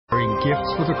gifts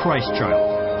for the Christ child,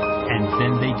 and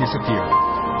then they disappear.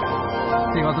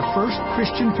 They are the first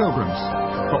Christian pilgrims,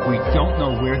 but we don't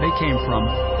know where they came from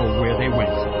or where they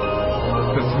went.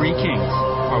 The three kings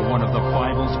are one of the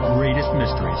Bible's greatest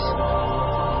mysteries.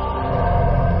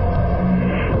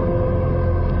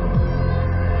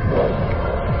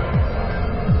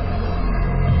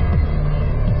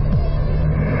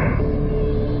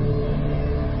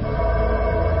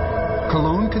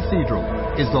 Cologne Cathedral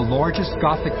is the largest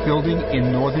Gothic building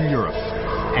in Northern Europe,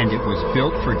 and it was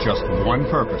built for just one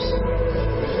purpose: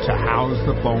 to house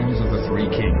the bones of the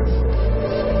three kings.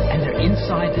 And they're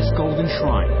inside this golden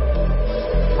shrine,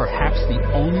 perhaps the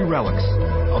only relics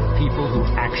of people who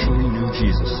actually knew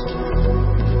Jesus.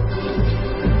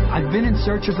 I've been in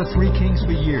search of the three kings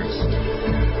for years.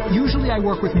 Usually I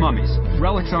work with mummies.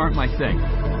 Relics aren't my thing.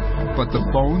 But the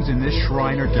bones in this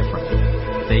shrine are different.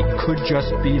 They could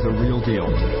just be the real deal.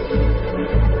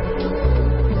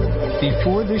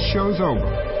 Before this show's over,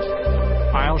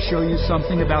 I'll show you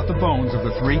something about the bones of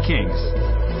the three kings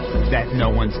that no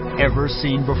one's ever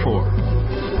seen before.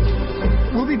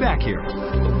 We'll be back here,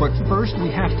 but first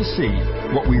we have to see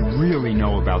what we really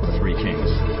know about the three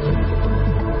kings.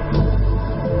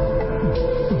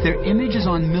 Their image is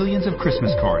on millions of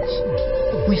Christmas cards.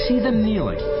 We see them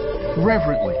kneeling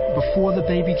reverently before the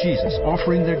baby Jesus,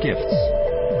 offering their gifts.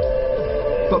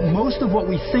 But most of what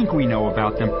we think we know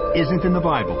about them isn't in the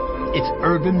Bible. It's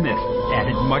urban myth,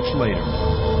 added much later.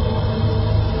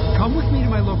 Come with me to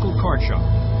my local card shop,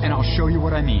 and I'll show you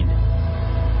what I mean.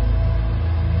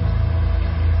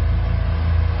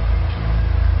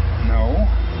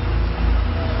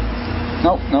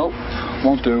 No,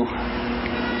 won't do.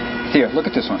 Here, look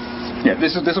at this one. Yeah,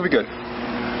 this will be good.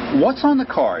 What's on the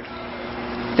card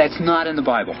that's not in the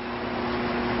Bible?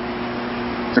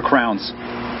 The crowns.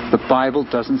 The Bible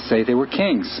doesn't say they were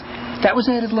kings. That was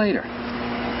added later.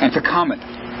 And the comet.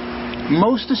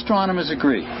 Most astronomers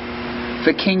agree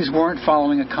the kings weren't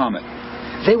following a comet.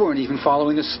 They weren't even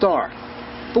following a star.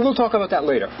 But we'll talk about that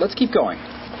later. Let's keep going.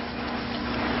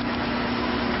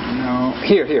 No.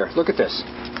 Here, look at this.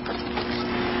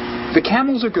 The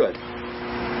camels are good.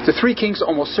 The three kings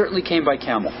almost certainly came by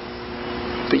camel.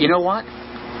 But you know what?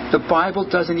 The Bible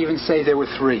doesn't even say there were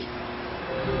three.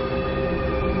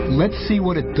 Let's see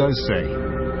what it does say.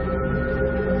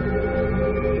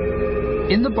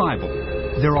 In the Bible,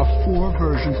 there are four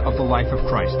versions of the life of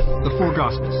Christ, the four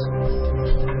Gospels.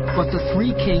 But the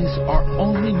three kings are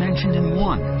only mentioned in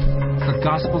one, the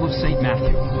Gospel of St.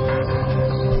 Matthew.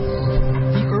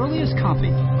 The earliest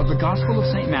copy of the Gospel of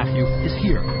St. Matthew is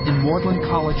here in Magdalen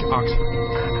College, Oxford.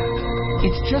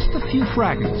 It's just a few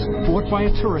fragments bought by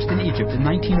a tourist in Egypt in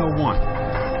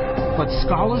 1901. But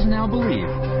scholars now believe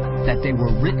that they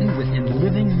were written within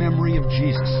living memory of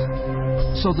Jesus.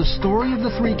 So the story of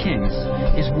the three kings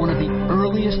is one of the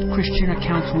earliest Christian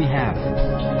accounts we have.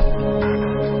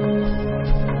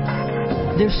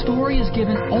 Their story is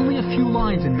given only a few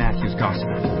lines in Matthew's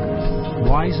Gospel.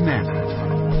 Wise men,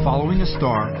 following a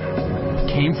star,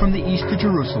 came from the east to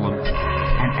Jerusalem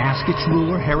and asked its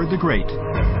ruler Herod the Great,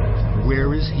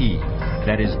 "Where is he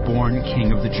that is born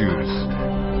King of the Jews?"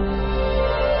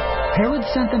 Herod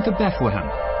sent them to Bethlehem,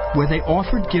 where they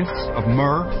offered gifts of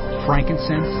myrrh,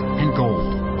 frankincense, and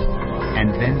gold.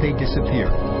 And then they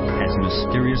disappeared, as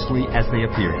mysteriously as they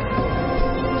appeared.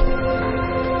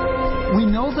 We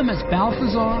know them as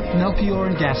Balthazar, Melchior,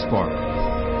 and Gaspar.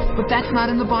 But that's not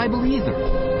in the Bible either.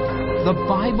 The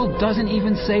Bible doesn't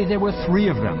even say there were three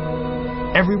of them.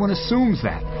 Everyone assumes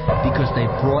that, because they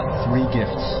brought three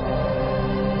gifts.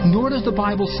 Nor does the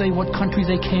Bible say what country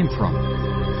they came from.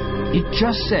 It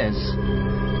just says,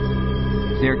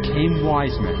 "There came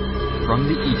wise men from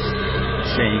the east,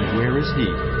 saying, 'Where is he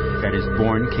that is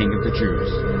born King of the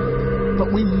Jews?'"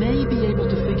 But we may be able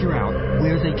to figure out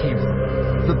where they came from.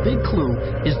 The big clue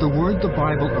is the word the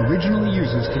Bible originally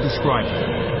uses to describe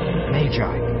them: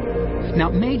 Magi. Now,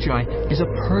 Magi is a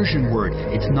Persian word.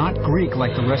 It's not Greek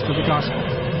like the rest of the Gospel.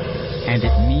 And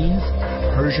it means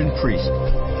Persian priest,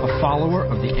 a follower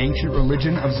of the ancient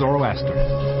religion of Zoroaster.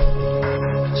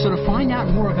 So to find out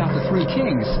more about the three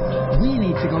kings, we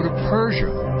need to go to Persia,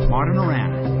 modern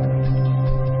Iran.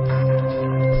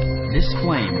 This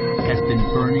flame has been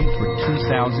burning for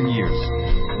 2,000 years.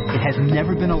 It has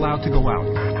never been allowed to go out.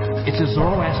 It's a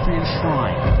Zoroastrian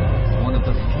shrine, one of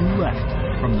the few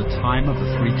left from the time of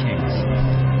the three kings.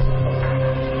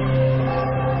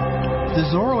 The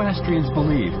Zoroastrians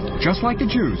believed, just like the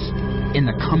Jews, in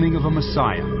the coming of a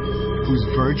Messiah, whose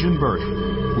virgin birth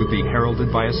would be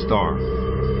heralded by a star.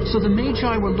 So the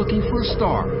Magi were looking for a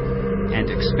star and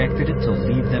expected it to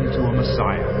lead them to a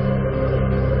Messiah.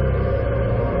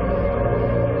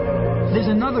 There's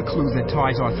another clue that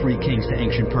ties our three kings to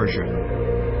ancient Persia.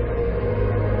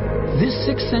 This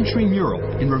 6th century mural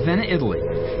in Ravenna, Italy,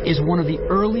 is one of the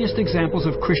earliest examples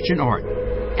of Christian art,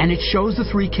 and it shows the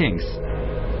three kings.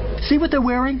 See what they're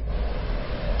wearing?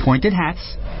 Pointed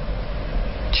hats,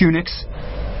 tunics,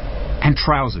 and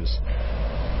trousers.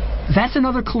 That's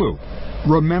another clue.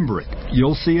 Remember it.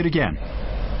 You'll see it again.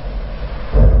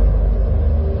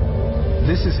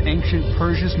 This is ancient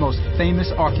Persia's most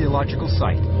famous archaeological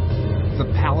site, the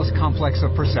palace complex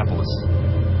of Persepolis.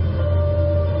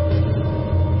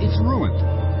 It's ruined,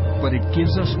 but it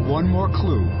gives us one more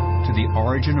clue to the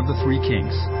origin of the three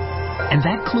kings. And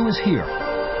that clue is here,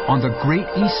 on the great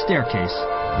east staircase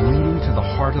leading to the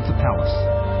heart of the palace.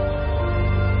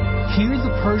 Here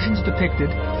the Persians depicted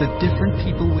the different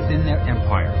people within their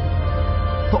empire.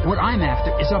 But what I'm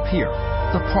after is up here,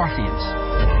 the Parthians.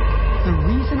 The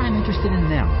reason I'm interested in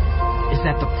them is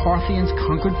that the Parthians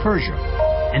conquered Persia,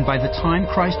 and by the time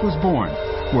Christ was born,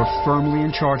 were firmly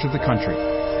in charge of the country.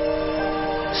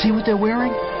 See what they're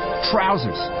wearing?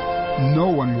 Trousers.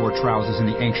 No one wore trousers in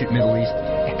the ancient Middle East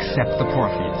except the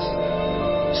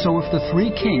Parthians. So if the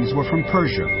three kings were from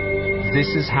Persia, this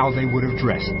is how they would have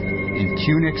dressed, in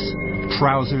tunics,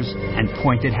 trousers, and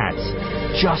pointed hats,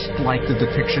 just like the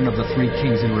depiction of the three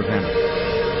kings in Ravenna.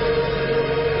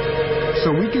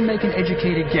 So we can make an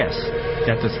educated guess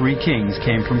that the three kings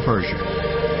came from Persia.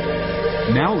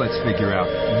 Now let's figure out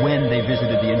when they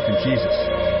visited the infant Jesus.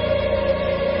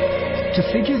 To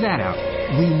figure that out,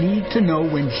 we need to know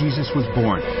when Jesus was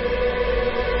born.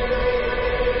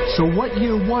 So what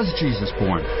year was Jesus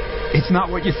born? It's not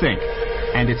what you think,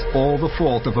 and it's all the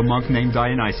fault of a monk named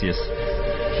Dionysius.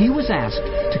 He was asked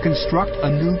to construct a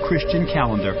new Christian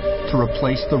calendar to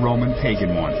replace the Roman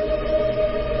pagan one.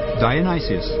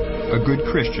 Dionysius, a good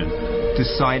Christian,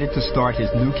 decided to start his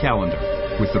new calendar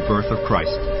with the birth of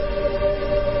Christ.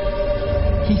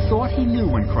 He thought he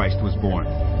knew when Christ was born,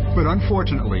 but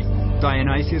unfortunately,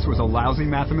 Dionysius was a lousy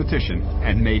mathematician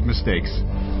and made mistakes.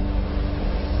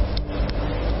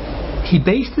 He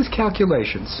based his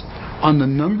calculations on the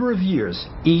number of years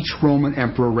each Roman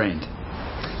emperor reigned.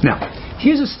 Now,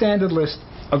 here's a standard list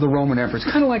of the Roman emperors,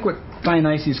 kind of like what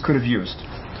Dionysius could have used.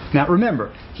 Now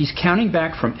remember, he's counting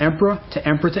back from emperor to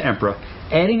emperor to emperor,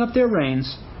 adding up their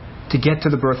reigns to get to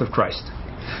the birth of Christ.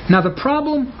 Now the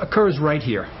problem occurs right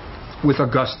here with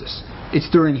Augustus. It's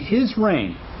during his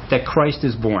reign that Christ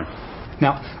is born.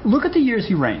 Now look at the years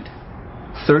he reigned.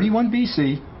 31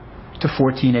 BC to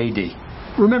 14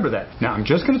 AD. Remember that. Now I'm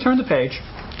just going to turn the page.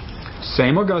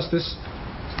 Same Augustus,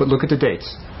 but look at the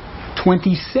dates.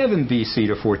 27 BC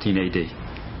to 14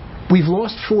 AD. We've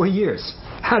lost 4 years.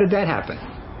 How did that happen?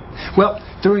 Well,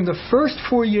 during the first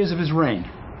 4 years of his reign,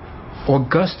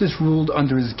 Augustus ruled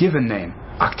under his given name,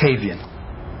 Octavian.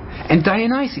 And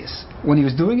Dionysius, when he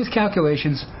was doing his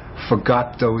calculations,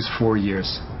 forgot those 4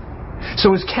 years.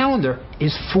 So his calendar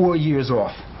is 4 years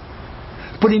off.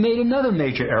 But he made another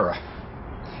major error.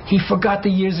 He forgot the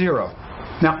year 0.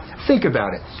 Now, think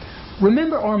about it.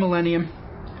 Remember our millennium?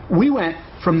 We went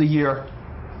from the year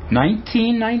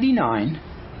 1999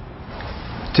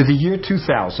 to the year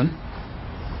 2000.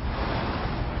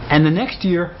 And the next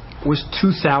year was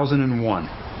 2001.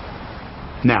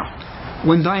 Now,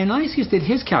 when Dionysius did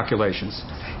his calculations,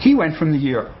 he went from the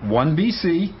year 1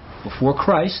 BC, before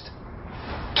Christ,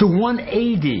 to 1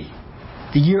 AD,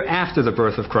 the year after the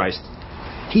birth of Christ.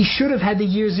 He should have had the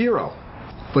year 0,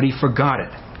 but he forgot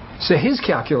it. So his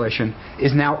calculation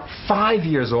is now 5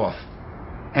 years off.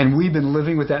 And we've been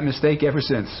living with that mistake ever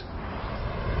since.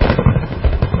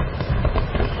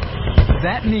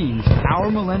 That means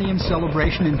our millennium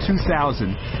celebration in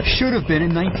 2000 should have been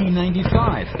in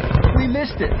 1995. We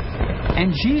missed it.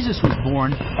 And Jesus was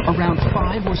born around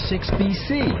 5 or 6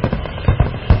 BC.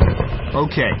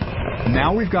 Okay,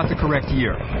 now we've got the correct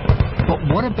year. But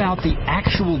what about the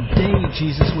actual day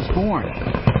Jesus was born?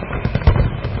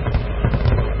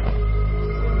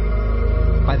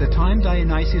 By the time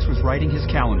Dionysius was writing his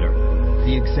calendar,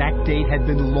 the exact date had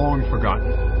been long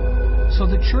forgotten. So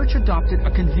the church adopted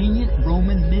a convenient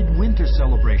Roman midwinter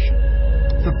celebration,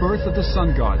 the birth of the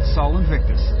sun god Sol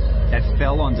Invictus, that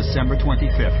fell on December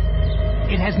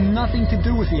 25th. It has nothing to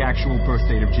do with the actual birth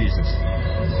date of Jesus,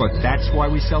 but that's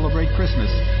why we celebrate Christmas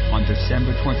on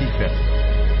December 25th.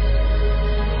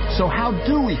 So how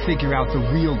do we figure out the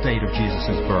real date of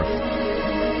Jesus' birth?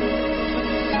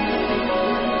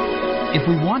 If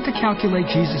we want to calculate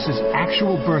Jesus'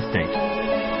 actual birth date,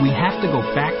 we have to go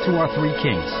back to our three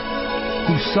kings,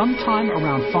 who sometime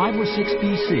around 5 or 6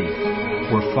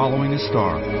 BC were following a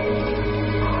star.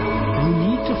 We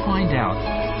need to find out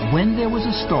when there was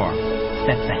a star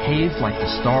that behaved like the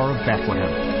Star of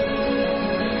Bethlehem.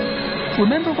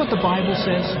 Remember what the Bible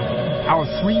says? Our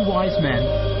 3 wise men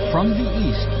from the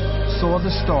east saw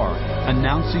the star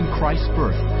announcing Christ's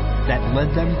birth that led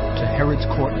them to Herod's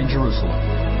court in Jerusalem.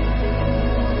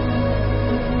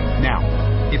 Now,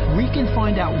 if we can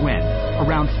find out when,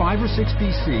 around 5 or 6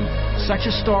 BC, such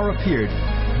a star appeared,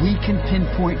 we can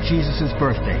pinpoint Jesus'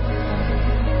 birthday.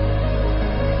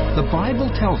 The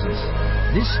Bible tells us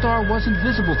this star wasn't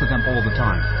visible to them all the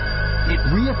time. It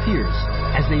reappears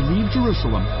as they leave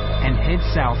Jerusalem and head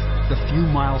south the few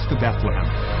miles to Bethlehem.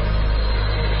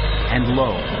 And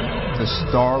lo, the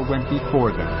star went before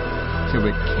them till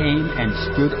it came and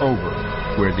stood over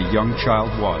where the young child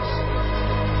was.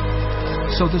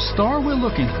 So the star we're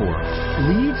looking for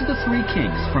leads the 3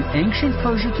 kings from ancient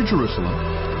Persia to Jerusalem,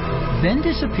 then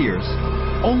disappears,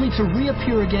 only to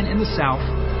reappear again in the south,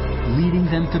 leading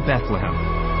them to Bethlehem.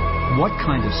 What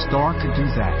kind of star could do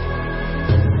that?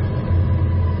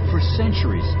 For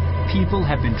centuries, people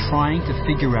have been trying to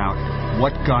figure out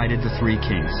what guided the 3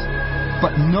 kings.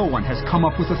 But no one has come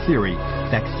up with a theory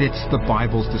that fits the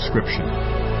Bible's description.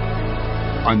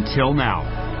 Until now,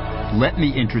 let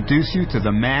me introduce you to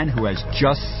the man who has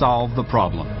just solved the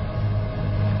problem.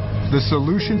 The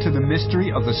solution to the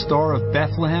mystery of the Star of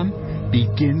Bethlehem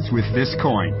begins with this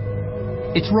coin.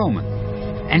 It's Roman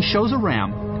and shows a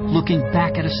ram looking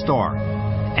back at a star,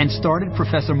 and started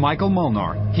Professor Michael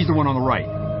Molnar, he's the one on the right,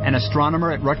 an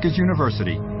astronomer at Rutgers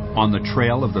University, on the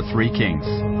trail of the 3 kings.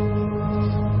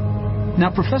 Now,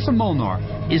 Professor Molnar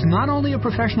is not only a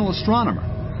professional astronomer,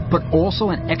 but also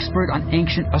an expert on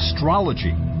ancient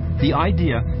astrology, the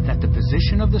idea that the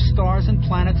position of the stars and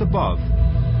planets above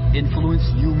influence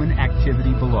human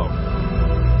activity below.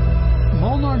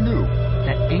 Molnar knew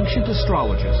that ancient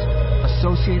astrologers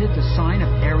associated the sign of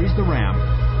Aries the ram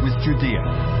with Judea.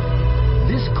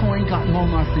 This coin got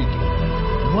Molnar thinking,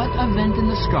 what event in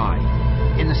the sky,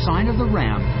 in the sign of the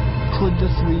ram, could the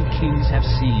 3 kings have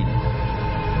seen?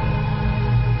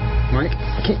 Mike,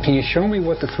 can you show me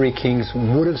what the 3 kings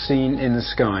would have seen in the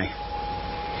sky?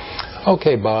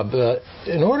 Okay, Bob.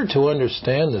 In order to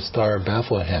understand the Star of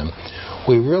Bethlehem,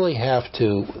 we really have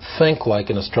to think like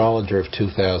an astrologer of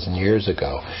 2,000 years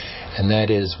ago. And that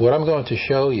is, what I'm going to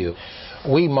show you,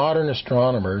 we modern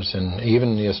astronomers and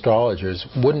even the astrologers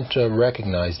wouldn't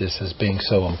recognize this as being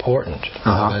so important.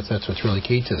 That's what's really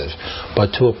key to this.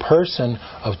 But to a person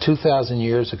of 2,000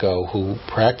 years ago who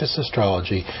practiced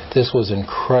astrology, this was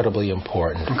incredibly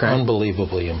important,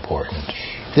 unbelievably important.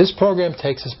 This program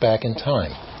takes us back in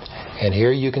time. And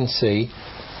here you can see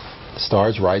the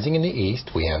stars rising in the east.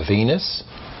 We have Venus.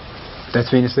 That's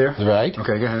Venus there? Right.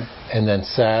 Okay, go ahead. And then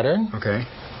Saturn. Okay.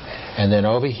 And then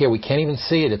over here, we can't even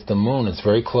see it. It's the moon. It's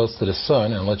very close to the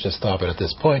sun. And let's just stop it at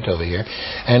this point over here.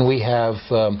 And we have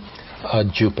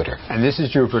Jupiter. And this is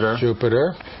Jupiter.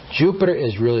 Jupiter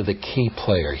is really the key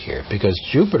player here, because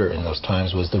Jupiter in those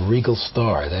times was the regal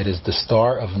star. That is the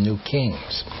star of new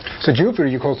kings. So Jupiter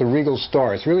you call it the regal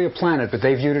star. It's really a planet, but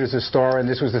they viewed it as a star, and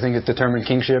this was the thing that determined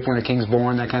kingship, when a king's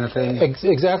born, that kind of thing?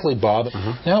 Exactly, Bob.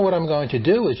 Now what I'm going to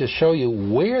do is just show you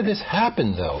where this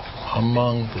happened, though,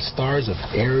 among the stars of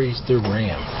Aries the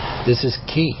ram. This is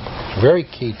key, very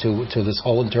key to this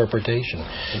whole interpretation.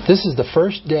 This is the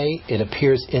first day it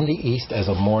appears in the east as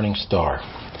a morning star.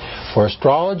 For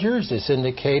astrologers, this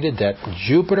indicated that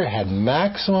Jupiter had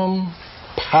maximum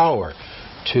power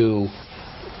to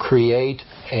create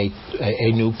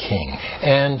a new king.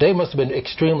 And they must have been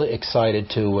extremely excited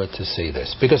to see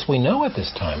this, because we know at this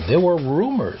time there were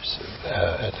rumors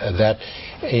that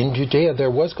in Judea there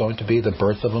was going to be the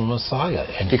birth of a Messiah.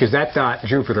 And because that dot,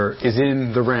 Jupiter, is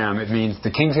in the ram. It means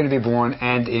the king's going to be born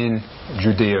and in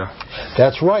Judea.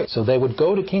 That's right. So they would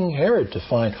go to King Herod to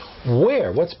find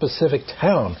what specific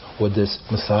town would this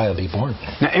Messiah be born in.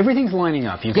 Now everything's lining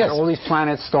up. You've got all these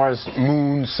planets, stars,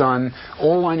 moon, sun,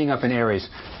 all lining up in Aries.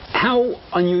 How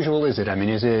unusual is it? I mean,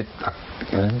 is it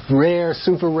rare,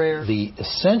 super rare? The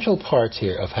essential parts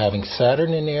here of having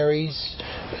Saturn in Aries,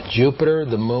 Jupiter,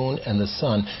 the moon, and the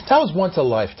sun, that was once a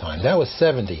lifetime. That was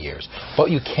 70 years.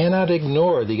 But you cannot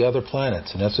ignore the other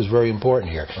planets, and that's what's very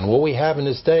important here. And what we have in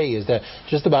this day is that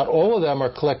just about all of them are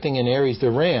collecting in Aries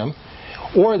the ram,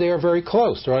 or they are very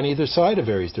close. They're on either side of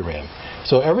Aries the ram.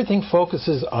 So everything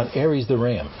focuses on Aries the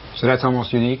ram. So that's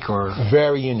almost unique, or?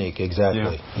 Very unique,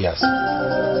 exactly. Yeah. Yes.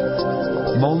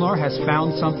 Molnar has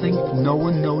found something no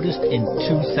one noticed in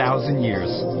 2,000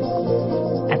 years.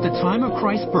 At the time of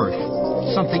Christ's birth,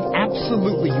 something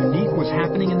absolutely unique was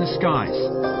happening in the skies.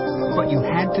 But you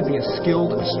had to be a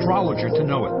skilled astrologer to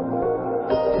know it.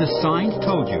 The signs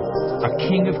told you a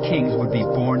king of kings would be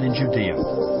born in Judea.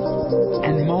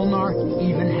 And Molnar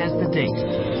even has the date,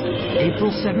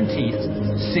 April 17th,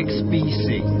 6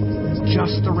 BC,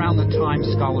 just around the time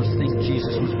scholars think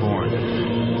Jesus was born.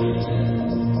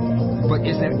 But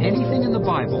is there anything in the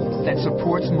Bible that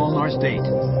supports Molnar's date?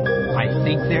 I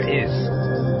think there is.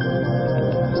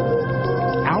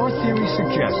 Our theory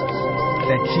suggests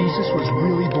that Jesus was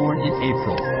really born in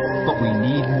April, but we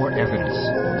need more evidence.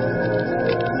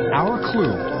 Our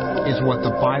clue is what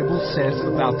the Bible says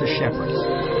about the shepherds.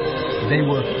 They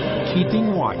were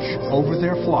keeping watch over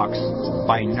their flocks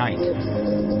by night.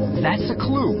 That's a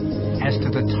clue as to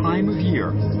the time of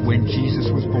year when Jesus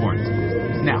was born.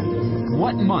 Now,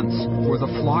 what months were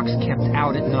the flocks kept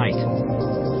out at night?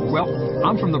 Well,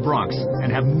 I'm from the Bronx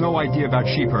and have no idea about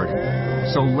sheep herding.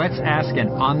 So let's ask an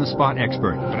on-the-spot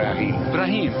expert.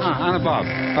 Brahim. Bob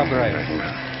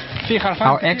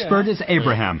Our expert is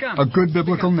Abraham, a good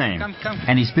biblical name,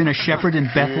 and he's been a shepherd in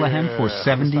Bethlehem for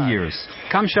 70 years.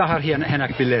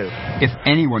 If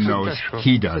anyone knows,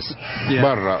 he does. He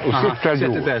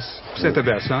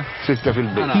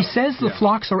says the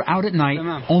flocks are out at night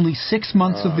only 6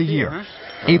 months of the year,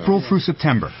 April through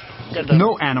September.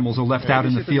 No animals are left out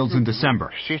in the fields in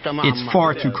December. It's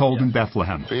far too cold in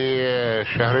Bethlehem.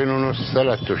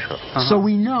 So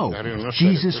we know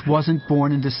Jesus wasn't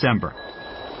born in December.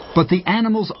 But the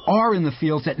animals are in the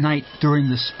fields at night during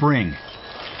the spring.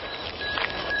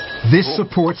 This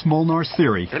supports Molnar's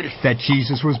theory that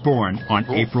Jesus was born on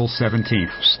April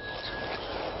 17th.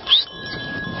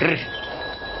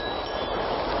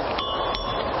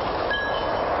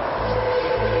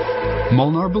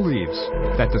 Molnar believes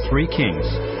that the three kings,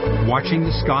 watching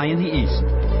the sky in the east,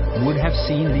 would have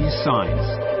seen these signs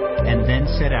and then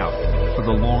set out for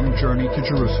the long journey to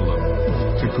Jerusalem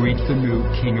to greet the new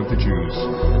King of the Jews.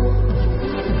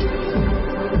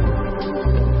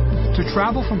 To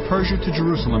travel from Persia to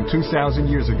Jerusalem 2,000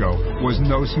 years ago was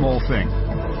no small thing.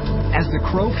 As the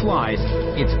crow flies,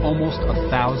 it's almost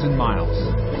 1,000 miles,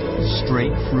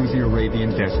 straight through the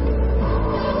Arabian desert.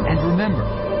 And remember,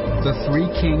 the three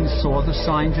kings saw the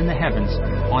signs in the heavens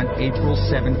on April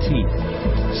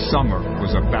 17th. Summer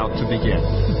was about to begin.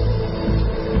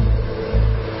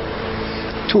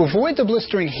 To avoid the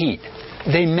blistering heat,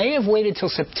 they may have waited till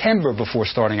September before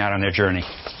starting out on their journey.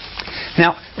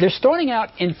 Now, they're starting out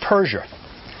in Persia.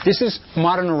 This is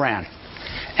modern Iran.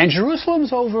 And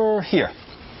Jerusalem's over here.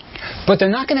 But they're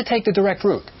not going to take the direct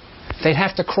route. They'd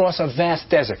have to cross a vast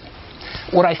desert.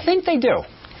 What I think they do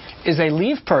is they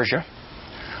leave Persia,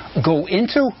 go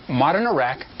into modern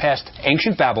Iraq, past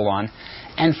ancient Babylon,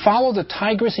 and follow the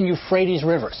Tigris and Euphrates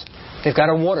rivers. They've got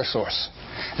a water source.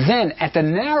 Then, at the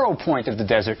narrow point of the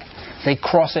desert, they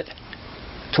cross it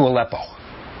to Aleppo.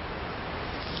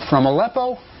 From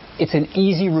Aleppo, it's an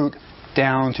easy route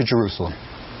down to Jerusalem.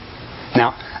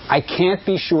 Now, I can't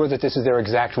be sure that this is their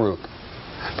exact route.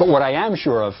 But what I am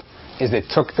sure of is it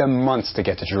took them months to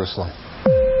get to Jerusalem.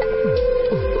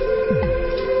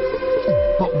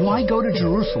 But why go to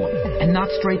Jerusalem and not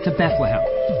straight to Bethlehem?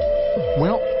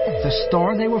 Well, the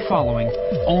star they were following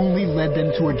only led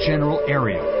them to a general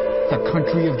area, the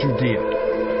country of Judea.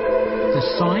 The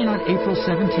sign on April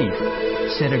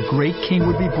 17th said a great king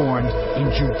would be born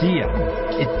in Judea.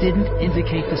 It didn't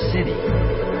indicate the city.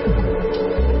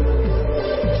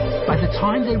 By the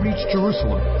time they reached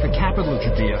Jerusalem, the capital of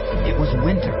Judea, it was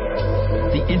winter.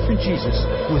 The infant Jesus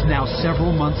was now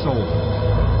several months old.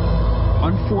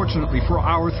 Unfortunately for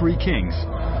our three kings,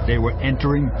 they were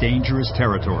entering dangerous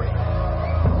territory.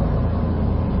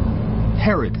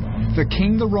 Herod, the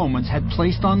king the Romans had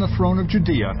placed on the throne of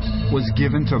Judea, was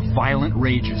given to violent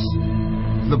rages.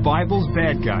 The Bible's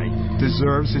bad guy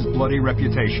deserves his bloody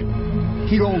reputation.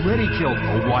 He'd already killed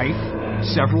a wife,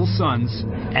 several sons,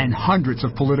 and hundreds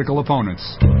of political opponents.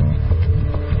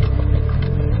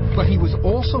 But he was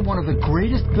also one of the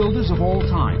greatest builders of all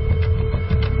time.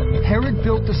 Herod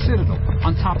built the citadel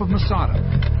on top of Masada,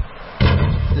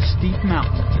 the steep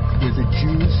mountain where the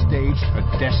Jews staged a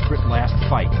desperate last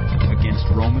fight against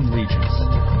Roman legions.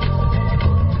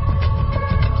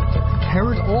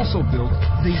 Herod also built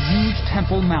the huge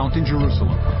Temple Mount in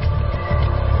Jerusalem.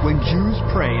 When Jews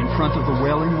pray in front of the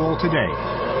Wailing Wall today,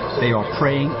 they are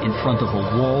praying in front of a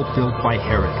wall built by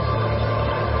Herod.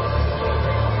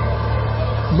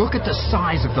 Look at the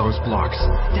size of those blocks.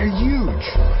 They're huge.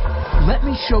 Let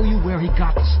me show you where he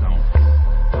got the stone.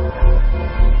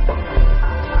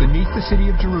 Beneath the city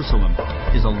of Jerusalem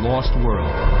is a lost world.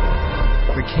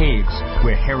 The caves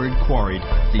where Herod quarried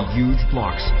the huge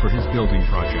blocks for his building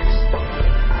projects.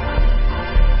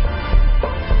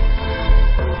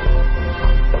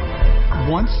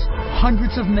 Once,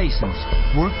 hundreds of masons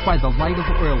worked by the light of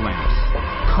oil lamps,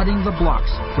 cutting the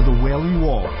blocks for the Wailing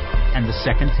Wall and the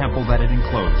second temple that it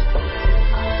enclosed.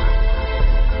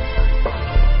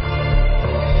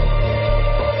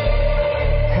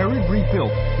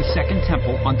 built the second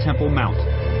temple on Temple Mount.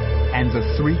 And the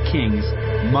three kings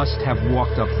must have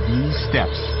walked up these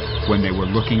steps when they were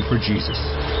looking for Jesus.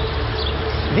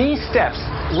 These steps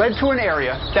led to an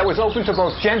area that was open to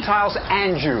both Gentiles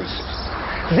and Jews.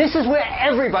 This is where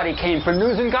everybody came for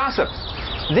news and gossip.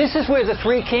 This is where the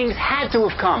three kings had to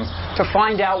have come to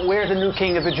find out where the new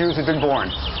king of the Jews had been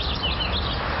born.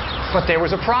 But there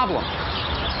was a problem.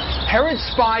 Herod's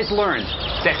spies learned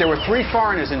that there were three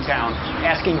foreigners in town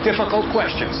asking difficult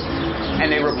questions, and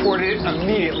they reported it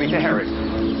immediately to Herod.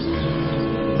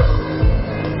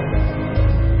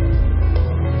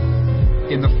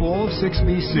 In the fall of 6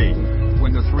 BC,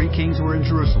 when the three kings were in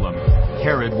Jerusalem,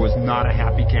 Herod was not a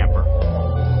happy camper.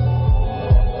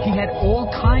 He had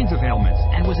all kinds of ailments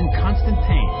and was in constant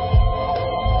pain.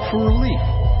 For relief,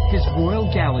 his royal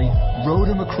galley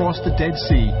rowed him across the Dead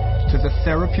Sea to the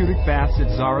therapeutic baths at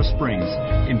Zara Springs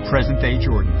in present-day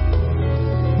Jordan.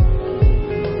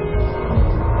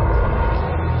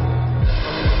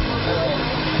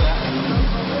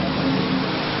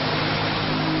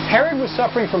 Herod was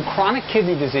suffering from chronic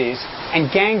kidney disease and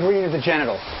gangrene of the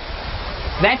genitals.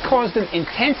 That caused him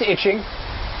intense itching,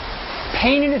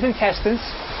 pain in his intestines,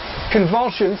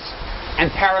 convulsions, and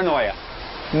paranoia.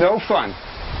 No fun.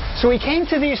 So he came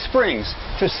to these springs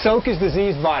to soak his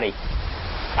diseased body.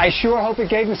 I sure hope it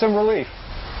gave him some relief,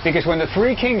 because when the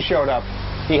three kings showed up,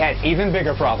 he had even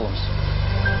bigger problems.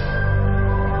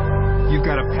 You've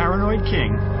got a paranoid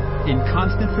king in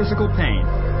constant physical pain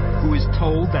who is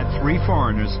told that three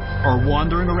foreigners are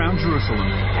wandering around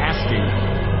Jerusalem asking,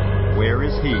 "Where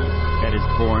is he that is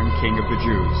born King of the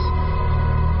Jews?"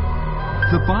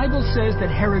 The Bible says that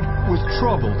Herod was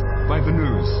troubled by the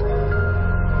news.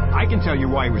 I can tell you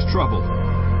why he was troubled.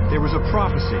 There was a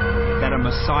prophecy that a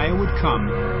Messiah would come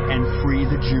and free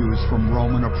the Jews from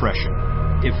Roman oppression.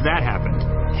 If that happened,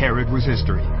 Herod was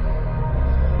history.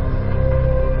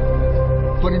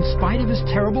 But in spite of his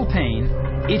terrible pain,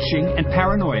 itching, and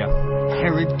paranoia,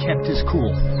 Herod kept his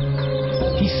cool.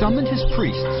 He summoned his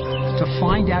priests to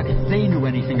find out if they knew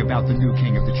anything about the new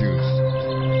king of the Jews.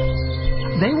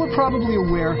 They were probably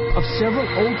aware of several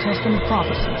Old Testament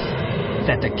prophecies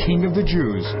that the king of the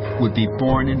Jews would be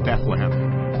born in Bethlehem.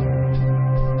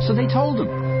 So they told him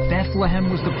Bethlehem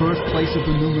was the birthplace of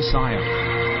the new Messiah.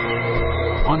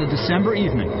 On a December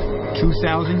evening,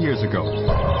 2,000 years ago,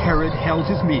 Herod held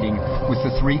his meeting with the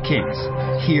three kings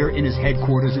here in his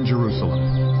headquarters in Jerusalem.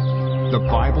 The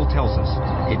Bible tells us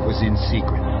it was in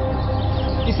secret.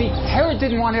 You see, Herod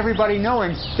didn't want everybody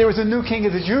knowing there was a new king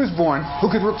of the Jews born who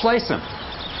could replace him.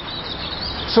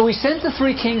 So he sent the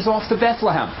three kings off to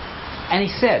Bethlehem, and he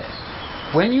said,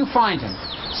 "When you find him,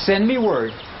 send me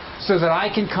word so that I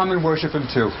can come and worship him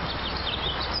too."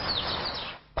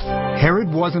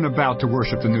 Herod wasn't about to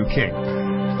worship the new king,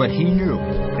 but he knew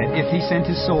that if he sent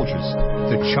his soldiers,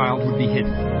 the child would be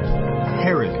hidden.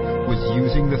 Herod was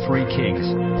using the three kings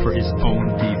for his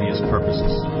own devious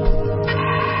purposes.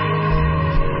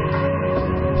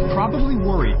 Probably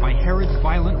worried by Herod's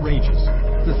violent rages,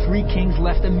 the three kings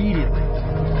left immediately,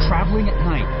 traveling at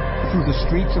night through the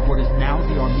streets of what is now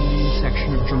the Armenian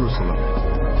section of Jerusalem.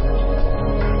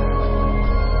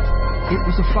 It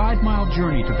was a 5-mile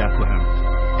journey to Bethlehem,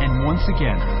 and once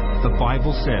again, the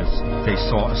Bible says they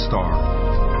saw a star.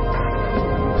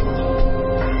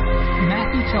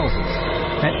 Matthew tells us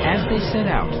that as they set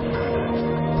out,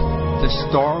 the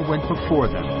star went before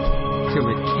them till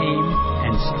it came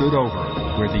and stood over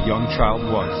where the young child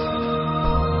was.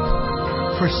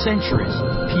 For centuries,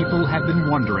 people have been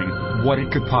wondering what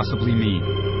it could possibly mean.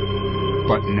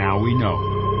 But now we know.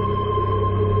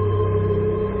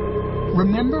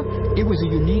 Remember, it was a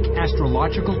unique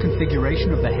astrological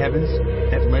configuration of the heavens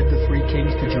that led the three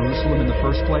kings to Jerusalem in the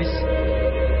first place?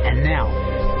 And now,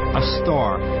 a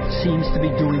star seems to be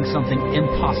doing something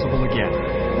impossible again,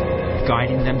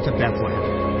 guiding them to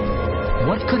Bethlehem.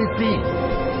 What could it be?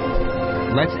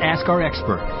 Let's ask our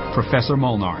expert, Professor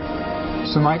Molnar.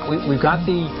 So, Mike, we've got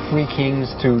the three kings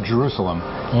to Jerusalem.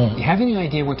 You have any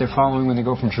idea what they're following when they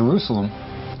go from Jerusalem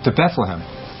to Bethlehem?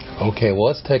 Okay, well,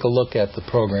 let's take a look at the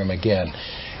program again.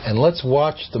 And let's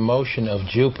watch the motion of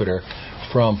Jupiter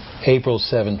from April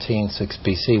 17, 6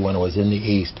 BC, when it was in the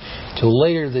east, to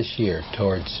later this year,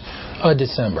 towards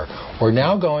December. We're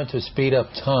now going to speed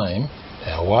up time.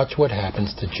 Now watch what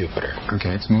happens to Jupiter.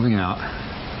 Okay, it's moving out.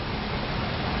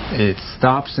 It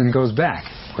stops and goes back.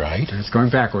 Right. It's going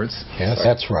backwards. Yes,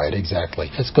 that's right,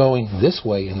 exactly. It's going this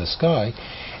way in the sky.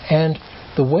 And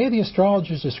the way the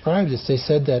astrologers described this, they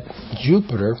said that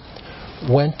Jupiter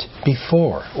went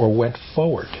before, or went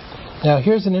forward. Now,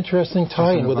 here's an interesting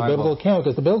tie-in with the biblical account,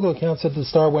 because the biblical account said the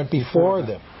star went before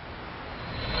them.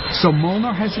 So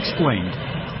Molnar has explained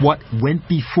what went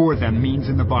before them means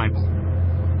in the Bible?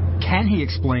 Can he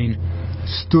explain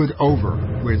stood over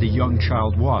where the young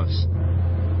child was?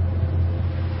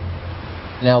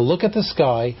 Now look at the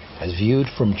sky as viewed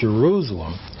from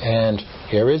Jerusalem, and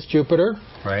here is Jupiter.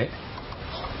 Right.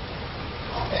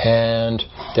 And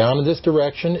down in this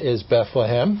direction is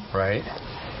Bethlehem. Right.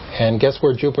 And guess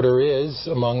where Jupiter is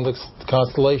among the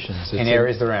constellations? It's in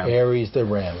Aries the Ram. Aries the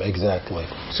Ram, exactly.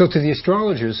 So to the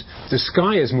astrologers, the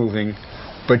sky is moving,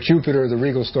 but Jupiter, the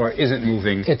regal star, isn't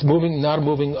moving. It's moving, not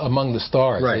moving among the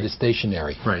stars. Right. It is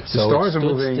stationary. Right. So the stars it are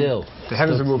stood moving. still. The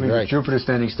heavens are moving. Right. Jupiter's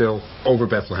standing still over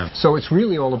Bethlehem. So it's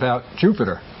really all about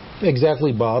Jupiter.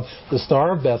 Exactly, Bob. The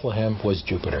star of Bethlehem was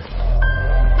Jupiter.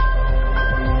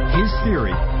 His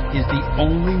theory is the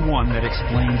only one that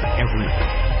explains everything.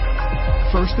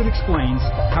 First, it explains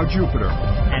how Jupiter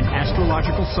and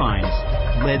astrological signs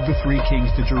led the three kings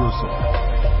to Jerusalem.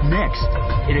 Next,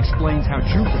 it explains how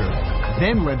Jupiter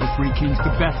then led the three kings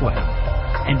to Bethlehem.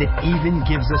 And it even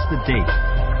gives us the date,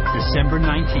 December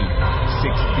 19th,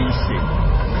 6 BC.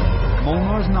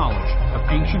 Molnar's knowledge of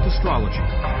ancient astrology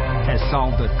has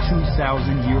solved a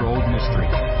 2,000-year-old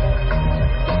mystery.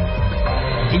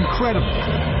 Incredible.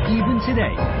 Even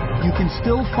today, you can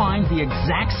still find the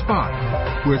exact spot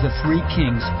where the three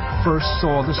kings first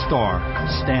saw the star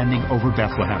standing over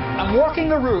Bethlehem. I'm walking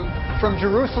the route from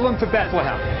Jerusalem to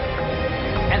Bethlehem.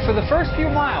 And for the first few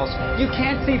miles, you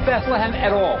can't see Bethlehem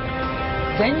at all.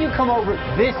 Then you come over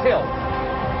this hill,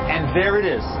 and there it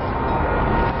is.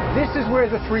 This is where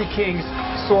the three kings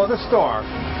saw the star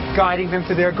guiding them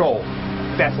to their goal,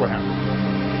 Bethlehem.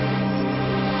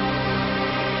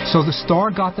 So the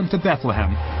star got them to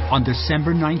Bethlehem on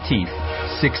December 19th,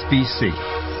 6 BC.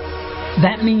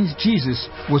 That means Jesus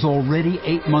was already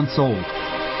 8 months old.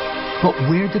 But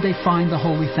where did they find the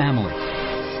Holy Family?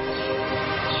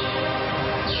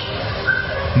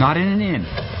 Not in an inn.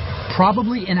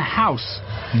 Probably in a house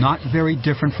not very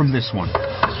different from this one.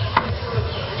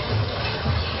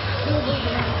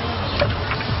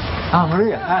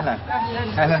 ماريا اهلا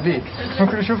اهلا بيك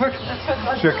ممكن اشوفك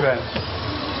شكرا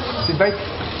بيت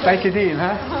قديم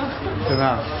ها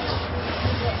تمام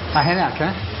هناك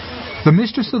ها. The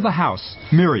mistress of the house,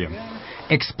 Miriam,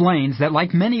 explains that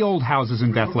like many old houses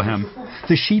in Bethlehem,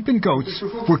 the sheep and goats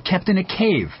were kept in a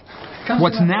cave,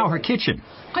 what's now her kitchen,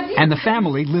 and the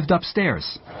family lived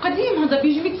upstairs.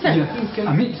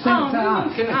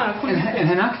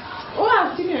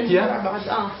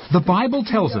 The Bible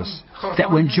tells us that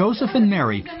when Joseph and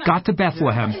Mary got to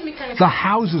Bethlehem, the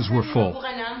houses were full.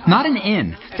 Not an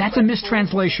inn. That's a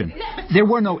mistranslation. There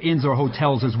were no inns or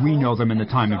hotels as we know them in the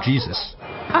time of Jesus.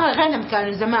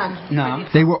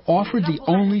 They were offered the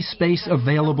only space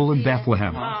available in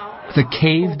Bethlehem, the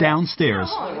cave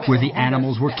downstairs where the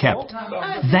animals were kept.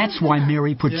 That's why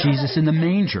Mary put Jesus in the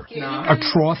manger, a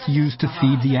trough used to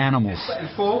feed the animals.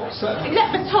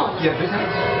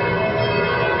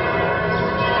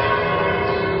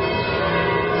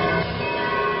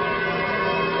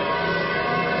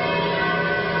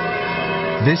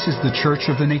 This is the Church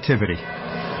of the Nativity.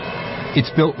 It's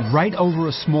built right over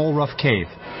a small rough cave,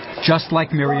 just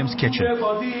like Miriam's kitchen.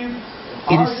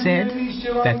 It is said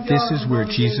that this is where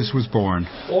Jesus was born.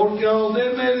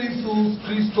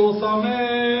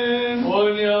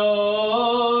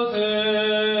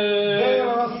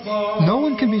 No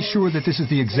one can be sure that this is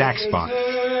the exact spot,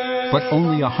 but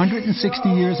only 160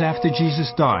 years after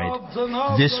Jesus died,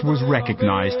 this was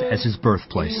recognized as his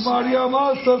birthplace.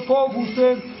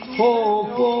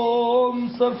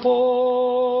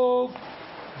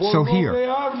 So here,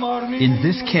 in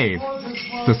this cave,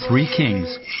 the three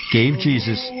kings gave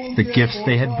Jesus the gifts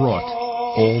they had brought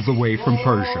all the way from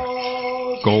Persia: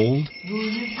 gold,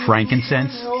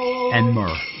 frankincense, and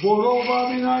myrrh.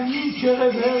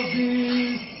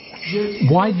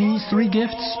 Why these three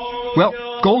gifts? Well,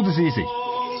 gold is easy.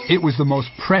 It was the most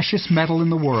precious metal in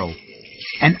the world.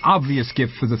 An obvious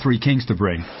gift for the three kings to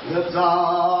bring.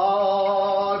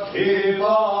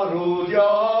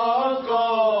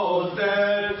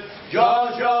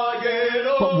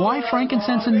 But why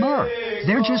frankincense and myrrh?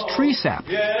 They're just tree sap.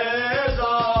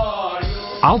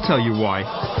 I'll tell you why.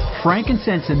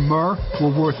 Frankincense and myrrh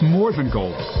were worth more than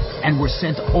gold and were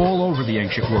sent all over the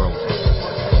ancient world.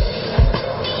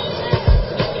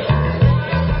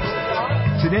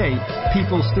 Today,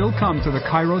 people still come to the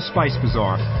Cairo Spice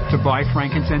Bazaar to buy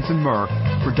frankincense and myrrh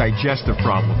for digestive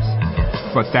problems.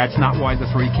 But that's not why the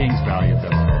three kings valued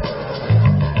them.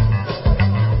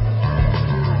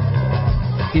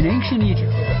 In ancient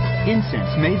Egypt,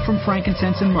 incense made from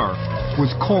frankincense and myrrh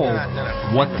was called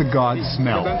what the gods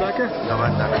smell.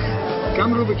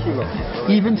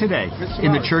 Even today,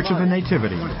 in the Church of the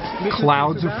Nativity,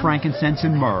 clouds of frankincense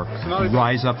and myrrh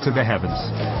rise up to the heavens.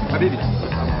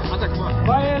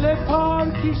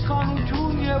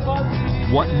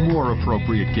 What more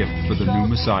appropriate gift for the new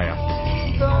Messiah?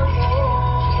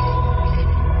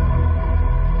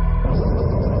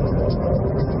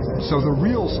 So the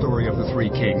real story of the three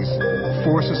kings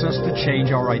forces us to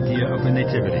change our idea of the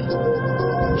Nativity.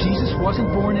 Jesus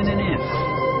wasn't born in an inn.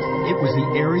 It was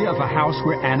the area of a house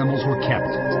where animals were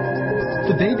kept.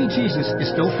 The baby Jesus is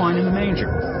still fine in the manger,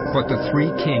 but the three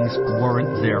kings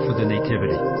weren't there for the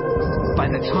Nativity. By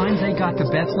the time they got to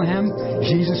Bethlehem,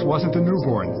 Jesus wasn't a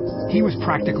newborn. He was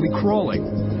practically crawling.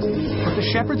 But the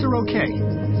shepherds are okay.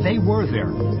 They were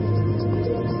there.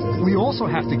 We also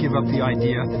have to give up the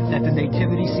idea that the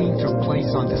nativity scene took place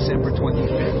on December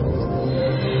 25th.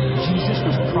 Jesus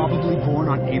was probably born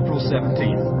on April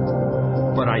 17th.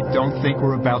 But I don't think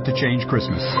we're about to change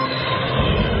Christmas.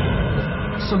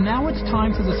 So now it's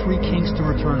time for the three kings to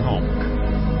return home.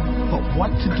 But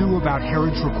what to do about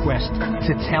Herod's request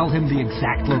to tell him the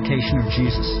exact location of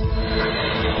Jesus?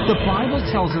 The Bible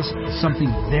tells us something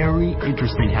very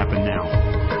interesting happened now.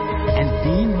 And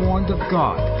being warned of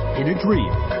God in a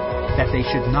dream that they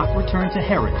should not return to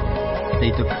Herod,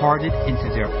 they departed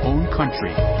into their own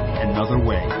country another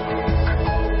way.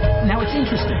 Now it's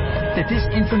interesting that this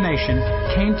information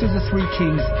came to the three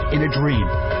kings in a dream,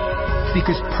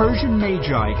 because Persian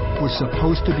magi were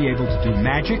supposed to be able to do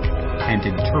magic and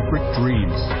interpret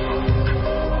dreams.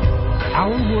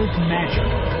 Our word magic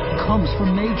comes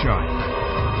from magi.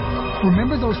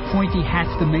 Remember those pointy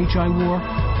hats the magi wore?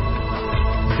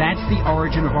 That's the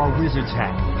origin of our wizard's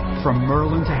hat, from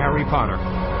Merlin to Harry Potter.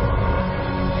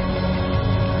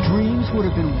 Dreams would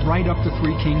have been right up the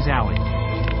Three Kings' alley.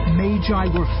 Magi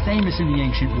were famous in the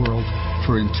ancient world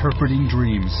for interpreting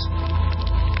dreams.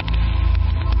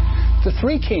 The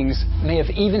three kings may have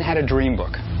even had a dream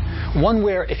book. One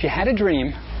where if you had a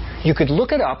dream, you could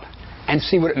look it up and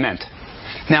see what it meant.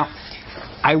 Now,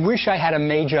 I wish I had a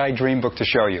Magi dream book to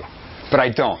show you, but I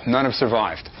don't. None have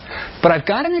survived. But I've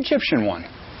got an Egyptian one,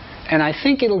 and I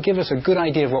think it'll give us a good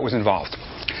idea of what was involved.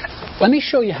 Let me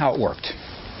show you how it worked.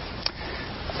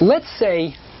 Let's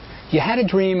say you had a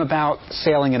dream about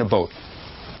sailing in a boat.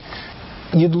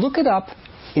 You'd look it up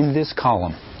in this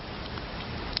column.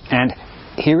 And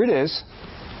here it is,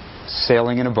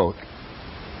 sailing in a boat.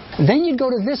 Then you'd go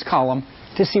to this column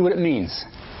to see what it means.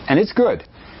 And it's good.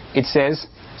 It says,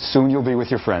 soon you'll be with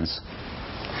your friends.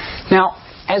 Now,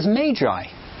 as Magi,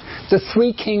 the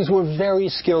three kings were very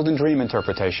skilled in dream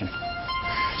interpretation.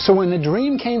 So when the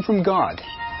dream came from God,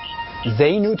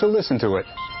 they knew to listen to it,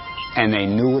 and they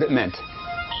knew what it meant.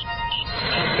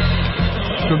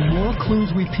 The more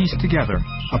clues we piece together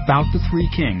about the three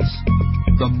kings,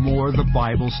 the more the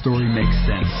Bible story makes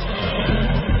sense.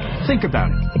 Think about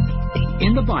it.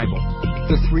 In the Bible,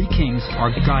 the three kings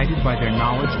are guided by their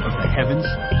knowledge of the heavens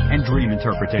and dream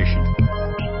interpretation.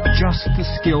 Just the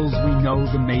skills we know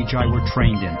the Magi were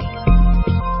trained in.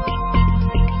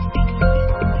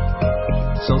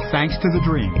 So thanks to the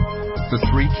dream, the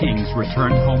three kings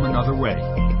returned home another way,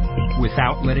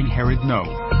 without letting Herod know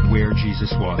where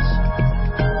Jesus was.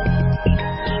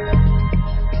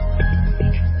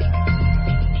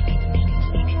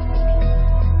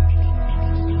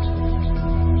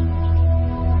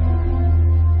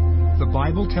 The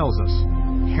Bible tells us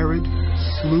Herod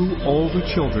slew all the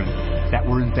children that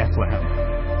were in Bethlehem,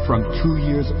 from 2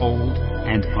 years old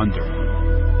and under.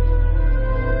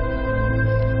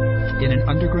 In an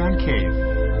underground cave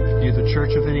near the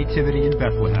Church of the Nativity in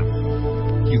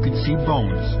Bethlehem, you can see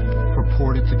bones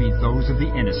purported to be those of the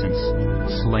innocents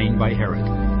slain by Herod.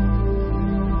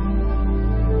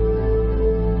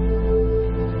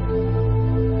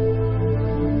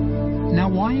 Now,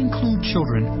 why include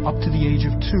children up to the age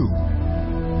of 2?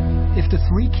 If the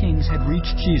three kings had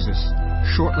reached Jesus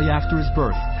shortly after his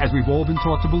birth, as we've all been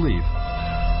taught to believe,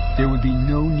 there would be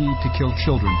no need to kill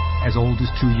children as old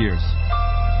as 2 years.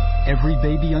 Every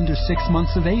baby under 6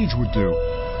 months of age would do.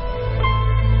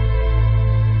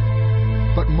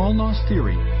 But Molnar's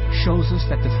theory shows us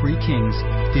that the three kings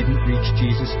didn't reach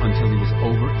Jesus until he was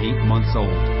over 8 months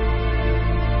old.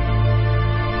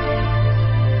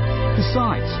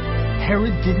 Besides,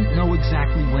 Herod didn't know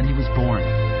exactly when he was born.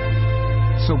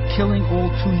 So killing all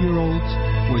 2-year-olds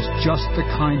was just the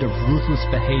kind of ruthless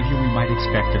behavior we might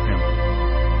expect of him.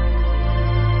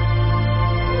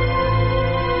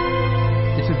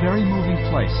 It's a very moving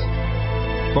place,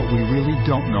 but we really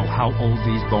don't know how old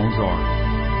these bones are.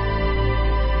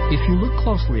 If you look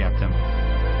closely at them,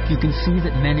 you can see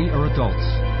that many are adults.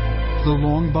 The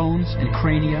long bones and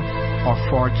crania are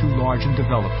far too large and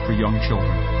developed for young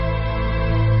children.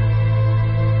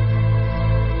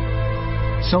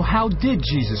 So how did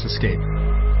Jesus escape?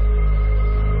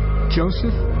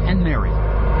 Joseph and Mary,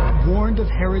 warned of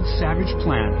Herod's savage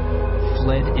plan,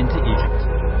 fled into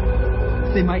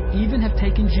Egypt. They might even have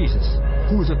taken Jesus,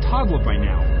 who was a toddler by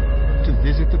now, to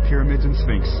visit the pyramids and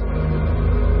Sphinx.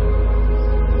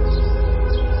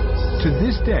 To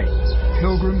this day,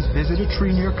 pilgrims visit a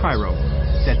tree near Cairo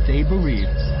that they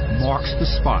believe marks the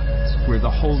spot where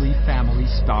the Holy Family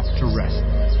stopped to rest.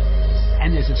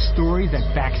 And there's a story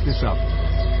that backs this up.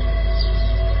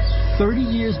 30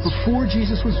 years before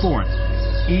Jesus was born,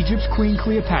 Egypt's Queen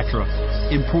Cleopatra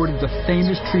imported the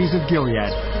famous trees of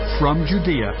Gilead from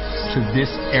Judea to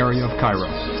this area of Cairo.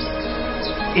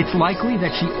 It's likely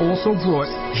that she also brought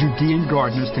Judean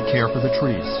gardeners to care for the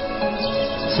trees.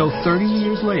 So 30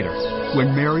 years later,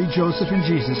 when Mary, Joseph, and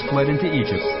Jesus fled into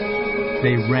Egypt,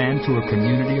 they ran to a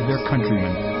community of their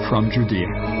countrymen from Judea.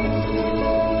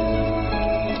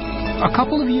 A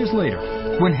couple of years later,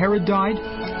 when Herod died,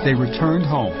 they returned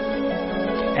home.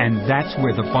 And that's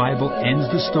where the Bible ends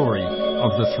the story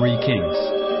of the three kings.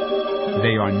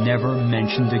 They are never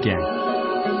mentioned again.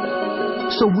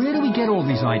 So where do we get all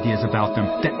these ideas about them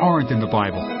that aren't in the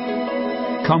Bible?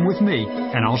 Come with me,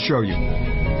 and I'll show you.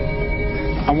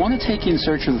 I want to take you in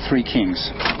search of the three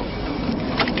kings.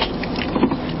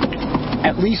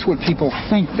 At least what people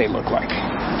think they look like.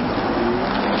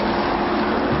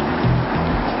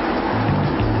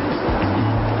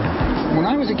 When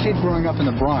I was a kid growing up in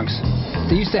the Bronx,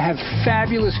 they used to have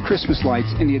fabulous Christmas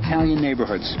lights in the Italian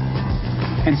neighborhoods.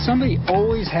 And somebody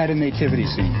always had a nativity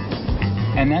scene.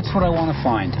 And that's what I want to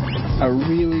find. A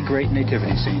really great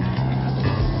nativity scene.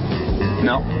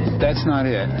 No, that's not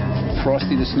it.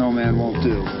 Frosty the Snowman won't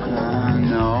do.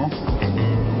 No.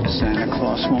 Santa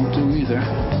Claus won't do either.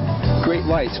 Great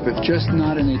lights, but just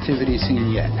not a nativity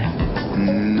scene yet.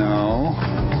 No.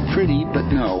 Pretty, but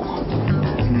no.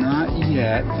 Not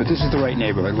yet, but this is the right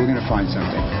neighborhood. We're going to find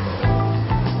something.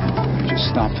 Just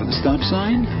stop for the stop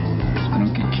sign. I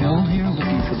don't get killed here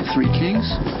looking for the three kings.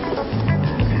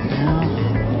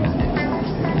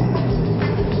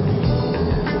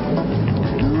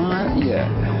 Not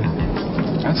yet.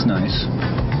 That's nice.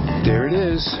 There it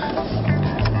is.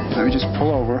 Let me just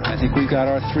pull over. I think we got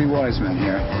our three wise men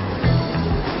here.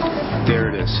 There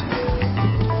it is.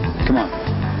 Come on.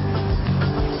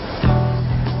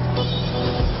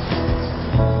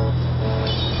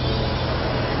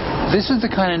 This is the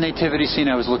kind of nativity scene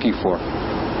I was looking for.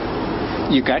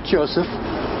 You got Joseph,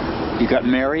 you got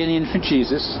Mary and the infant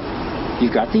Jesus, you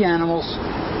got the animals,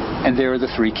 and there are the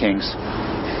three kings.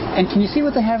 And can you see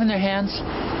what they have in their hands?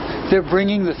 They're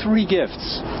bringing the three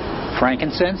gifts: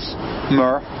 frankincense,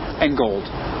 myrrh, and gold.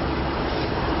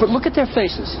 But look at their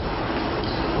faces.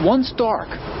 One's dark,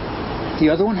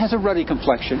 the other one has a ruddy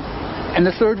complexion, and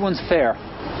the third one's fair.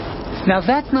 Now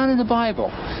that's not in the Bible.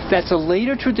 That's a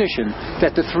later tradition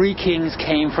that the three kings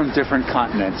came from different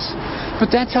continents. But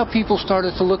that's how people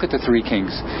started to look at the three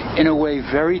kings, in a way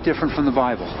very different from the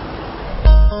Bible.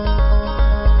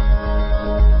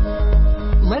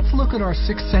 Let's look at our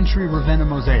 6th century Ravenna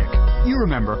mosaic. You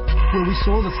remember, where we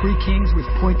saw the three kings with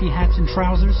pointy hats and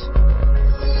trousers?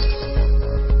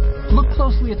 Look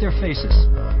closely at their faces.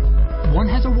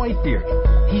 One has a white beard.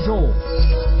 He's old.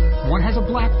 One has a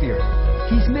black beard.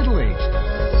 He's middle-aged.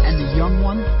 And the young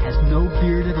one has no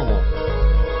beard at all.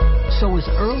 So as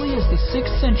early as the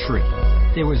 6th century,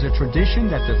 there was a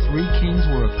tradition that the three kings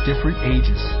were of different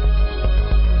ages.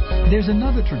 There's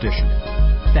another tradition,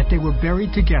 that they were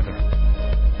buried together.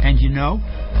 And you know,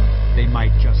 they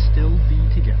might just still be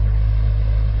together.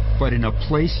 But in a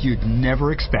place you'd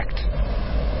never expect.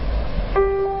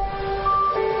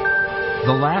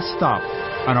 The last stop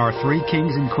on our three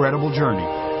kings' incredible journey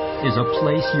is a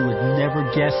place you would never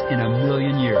guess in a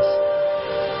million years.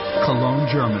 Cologne,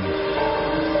 Germany.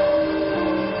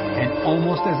 And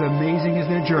almost as amazing as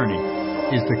their journey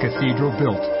is the cathedral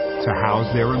built to house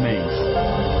their remains.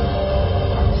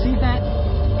 See that?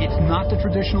 It's not the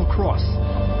traditional cross.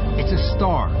 It's a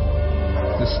star.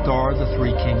 The star the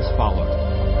three kings followed.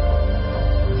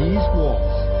 These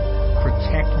walls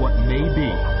protect what may be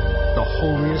the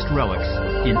holiest relics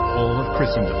in all of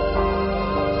Christendom.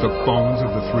 The bones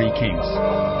of the three kings.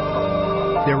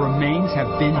 Their remains have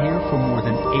been here for more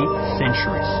than 8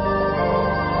 centuries.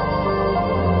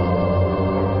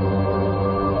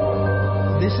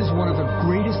 This is one of the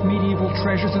greatest medieval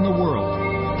treasures in the world.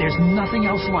 There's nothing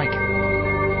else like it.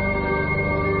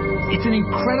 It's an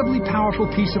incredibly powerful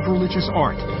piece of religious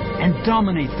art and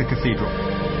dominates the cathedral.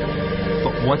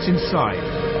 But what's inside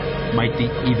might be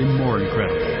even more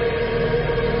incredible.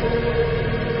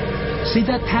 See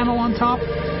that panel on top?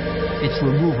 It's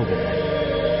removable,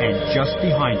 and just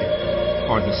behind it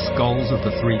are the skulls of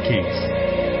the three kings.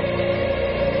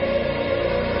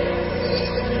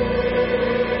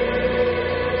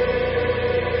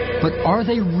 But are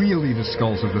they really the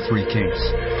skulls of the three kings?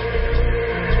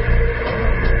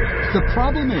 The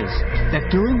problem is that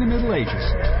during the Middle Ages,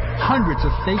 hundreds of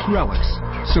fake relics,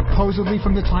 supposedly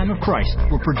from the time of Christ,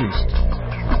 were produced.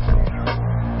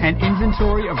 An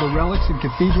inventory of the relics in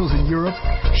cathedrals in Europe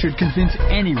should convince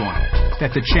anyone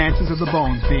that the chances of the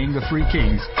bones being the three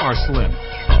kings are slim.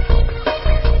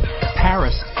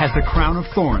 Paris has the crown of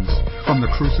thorns from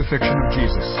the crucifixion of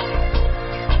Jesus.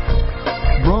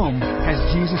 Rome has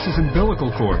Jesus'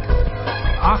 umbilical cord.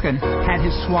 Aachen had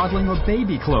his swaddling of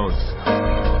baby clothes.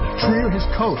 Trier his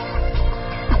coat.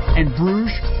 And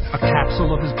Bruges a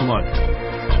capsule of his blood.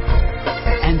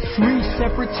 And 3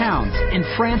 separate towns in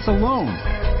France alone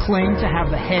claim to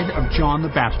have the head of John the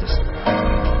Baptist.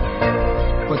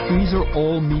 But these are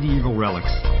all medieval relics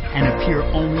and appear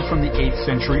only from the 8th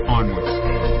century onwards.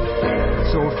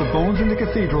 So if the bones in the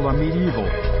cathedral are medieval,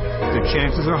 the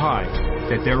chances are high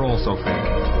that they're also fake.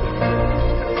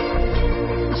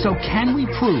 So can we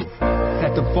prove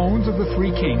that the bones of the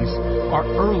three kings are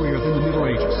earlier than the Middle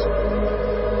Ages?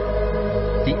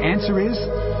 The answer is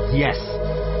yes,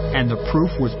 and the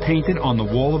proof was painted on the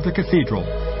wall of the cathedral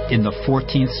in the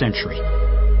 14th century.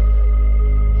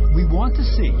 We want to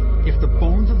see if the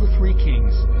bones of the three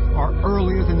kings are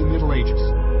earlier than the Middle Ages.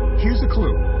 Here's a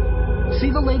clue. See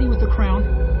the lady with the crown?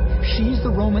 She's the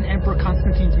Roman Emperor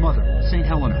Constantine's mother, St.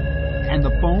 Helena. And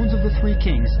the bones of the three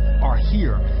kings are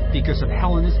here because of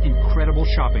Helena's incredible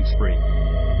shopping spree.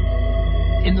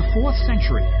 In the 4th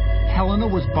century, Helena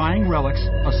was buying relics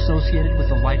associated with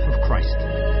the life of Christ.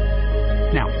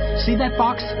 Now, see that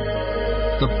box?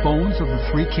 The bones of the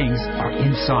three kings are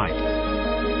inside.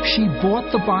 She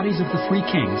bought the bodies of the three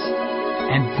kings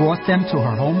and brought them to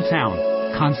her hometown,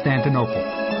 Constantinople.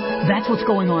 That's what's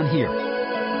going on here.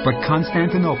 But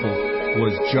Constantinople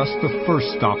was just the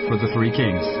first stop for the three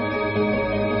kings.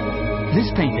 This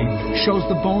painting shows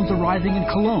the bones arriving in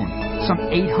Cologne some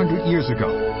 800 years ago.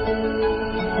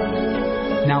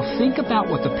 Now think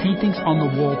about what the paintings on the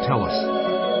wall tell us.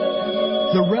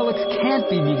 The relics can't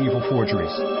be medieval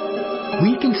forgeries.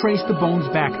 We can trace the bones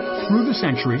back through the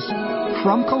centuries,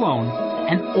 from Cologne,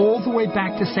 and all the way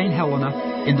back to St. Helena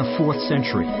in the 4th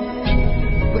century.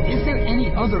 But is there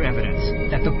any other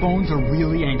evidence that the bones are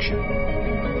really ancient?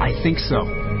 I think so.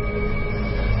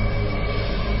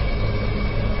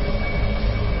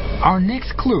 Our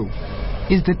next clue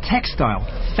is the textile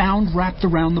found wrapped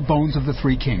around the bones of the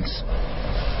three kings.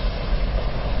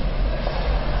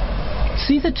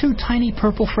 See the 2 tiny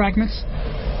purple fragments?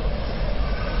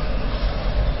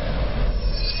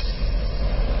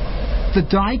 The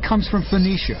dye comes from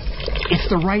Phoenicia. It's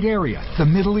the right area, the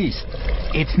Middle East.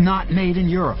 It's not made in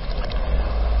Europe.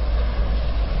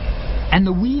 And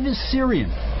the weave is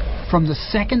Syrian, from the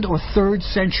 2nd or 3rd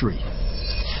century.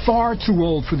 Far too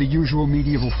old for the usual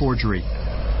medieval forgery.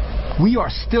 We are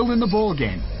still in the ball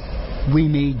game. We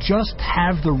may just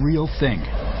have the real thing.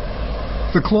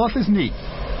 The cloth is neat,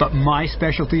 but my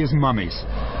specialty is mummies,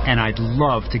 and I'd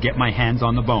love to get my hands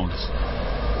on the bones.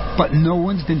 But no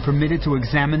one's been permitted to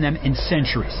examine them in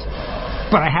centuries.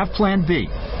 But I have plan B.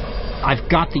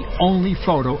 I've got the only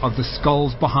photo of the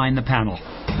skulls behind the panel.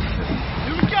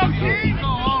 Here we go,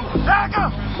 kid! Back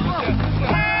up!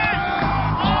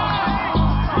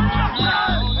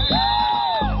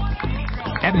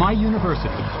 At my university,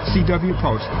 CW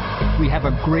Post, we have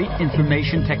a great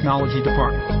information technology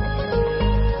department.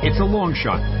 It's a long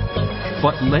shot,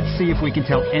 but let's see if we can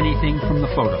tell anything from the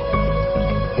photo.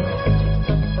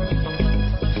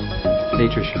 Hey,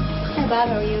 Tricia. Hi, Bob.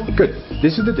 How are you? Good.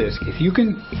 This is the disc. If you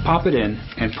can pop it in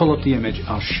and pull up the image,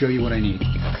 I'll show you what I need.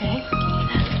 Okay.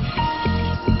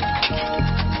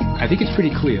 I think it's pretty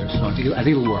clear, so I think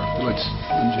it'll work. Let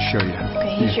me just show you.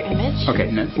 Okay, here's your image. Okay,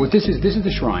 now, well, this is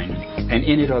the shrine, and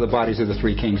in it are the bodies of the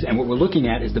three kings, and what we're looking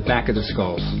at is the back of the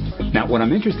skulls. Now, what I'm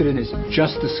interested in is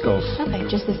just the skulls. Okay,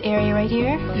 just this area right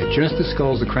here? Yeah, just the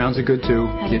skulls. The crowns are good, too.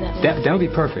 How does That would be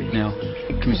perfect. Now,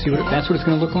 can we see what that's what it's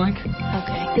going to look like?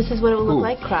 Okay, this is what it will look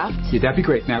like, cropped. Yeah, that'd be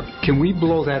great. Now, can we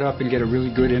blow that up and get a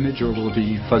really good image, or will it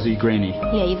be fuzzy, grainy?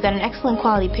 Yeah, you've got an excellent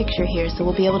quality picture here, so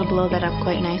we'll be able to blow that up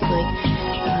quite nicely.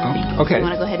 Okay. You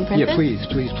want to go ahead and print this? Yeah, please.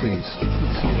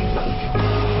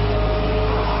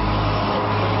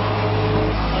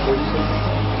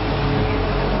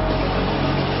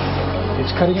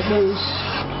 It's cutting it loose.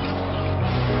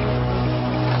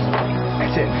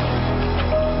 That's it.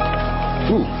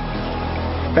 Ooh,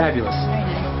 fabulous.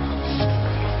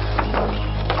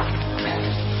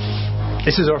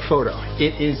 This is our photo.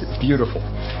 It is beautiful.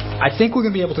 I think we're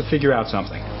going to be able to figure out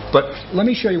something. But let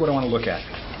me show you what I want to look at.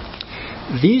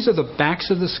 These are the backs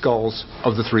of the skulls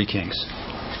of the three kings.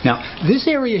 Now, this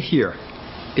area here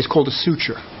is called a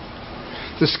suture.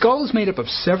 The skull is made up of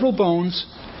several bones,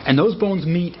 and those bones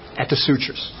meet at the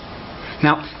sutures.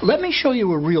 Now, let me show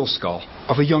you a real skull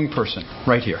of a young person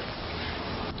right here.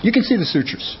 You can see the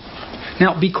sutures.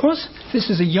 Now, because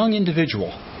this is a young individual,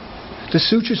 the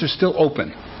sutures are still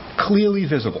open, clearly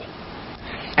visible.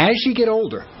 As you get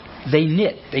older, they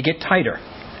knit, they get tighter.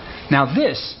 Now,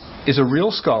 this is a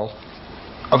real skull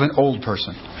of an old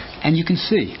person. And you can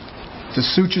see the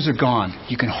sutures are gone.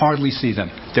 You can hardly see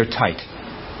them. They're tight.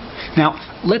 Now,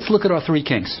 let's look at our three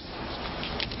kings.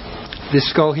 This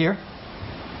skull here,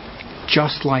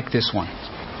 just like this one.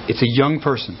 It's a young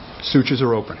person. Sutures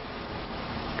are open.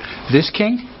 This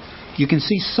king, you can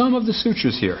see some of the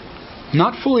sutures here.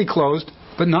 Not fully closed,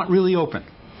 but not really open.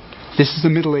 This is a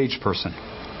middle-aged person.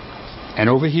 And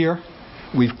over here,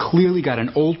 we've clearly got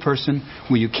an old person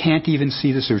where you can't even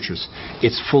see the sutures.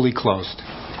 It's fully closed.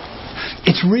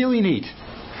 It's really neat.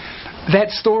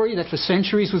 That story that for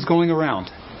centuries was going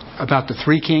around about the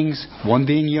three kings, one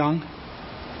being young,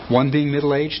 one being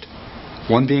middle-aged,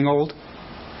 one being old,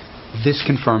 this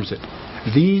confirms it.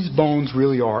 These bones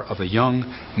really are of a young,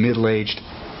 middle-aged,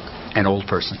 and old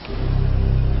person.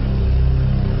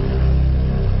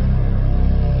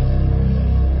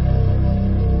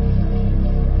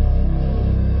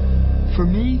 For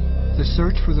me, the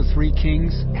search for the three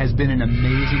kings has been an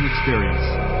amazing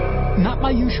experience. Not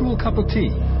my usual cup of tea,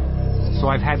 so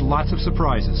I've had lots of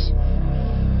surprises.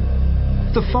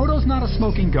 The photo's not a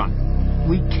smoking gun.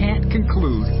 We can't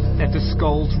conclude that the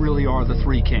skulls really are the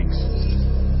three kings.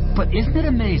 But isn't it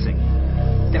amazing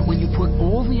that when you put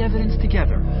all the evidence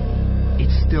together,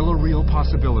 it's still a real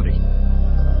possibility?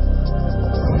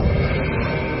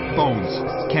 Bones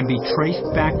can be traced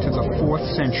back to the 4th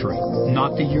century,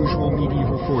 not the usual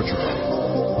medieval forgery.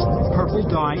 Purple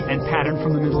dye and pattern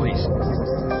from the Middle East.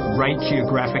 Right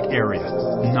geographic area,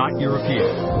 not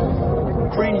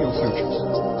European. Cranial sutures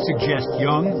suggest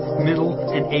young, middle,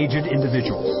 and aged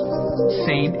individuals.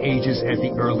 Same ages as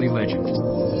the early legend.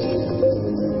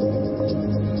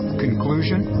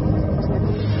 Conclusion?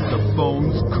 The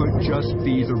bones could just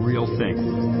be the real thing.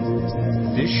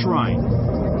 This shrine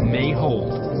may hold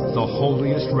the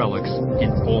holiest relics in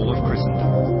all of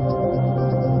Christendom.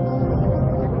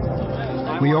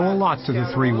 We owe a lot to the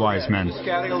three wise men.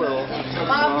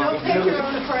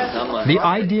 The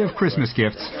idea of Christmas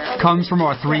gifts comes from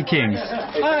our three kings.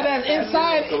 That's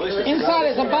inside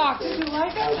is a box.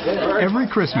 Every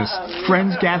Christmas,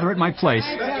 friends gather at my place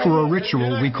for a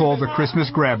ritual we call the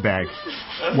Christmas grab bag.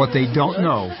 What they don't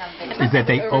know is that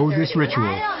they owe this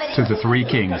ritual to the three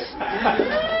kings.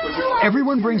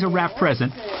 Everyone brings a wrapped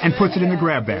present and puts it in the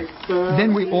grab bag.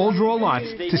 Then we all draw lots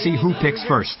to see who picks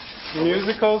first.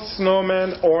 Musical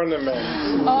snowman ornament.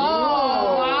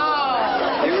 Oh, wow.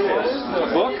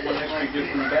 Book?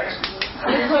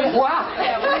 Wow.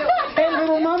 Hey,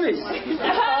 little mummies.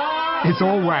 It's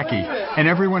all wacky, and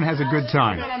everyone has a good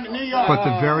time. But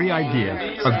the very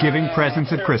idea of giving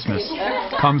presents at Christmas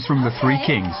comes from the three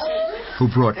kings who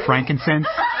brought frankincense,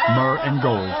 myrrh, and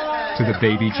gold to the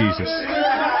baby Jesus.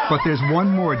 But there's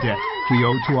one more debt we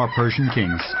owe to our Persian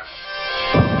kings.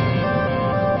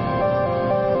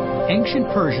 Ancient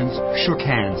Persians shook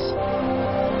hands.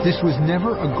 This was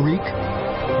never a Greek,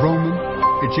 Roman,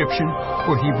 Egyptian,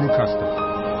 or Hebrew custom.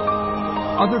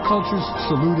 Other cultures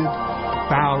saluted,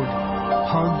 bowed,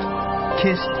 hugged,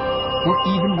 kissed, or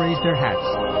even raised their hats.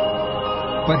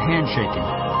 But handshaking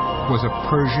was a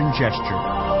Persian gesture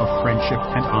of friendship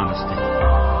and honesty.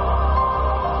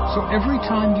 So every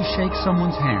time you shake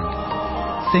someone's hand,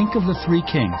 think of the three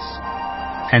kings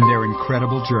and their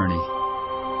incredible journey.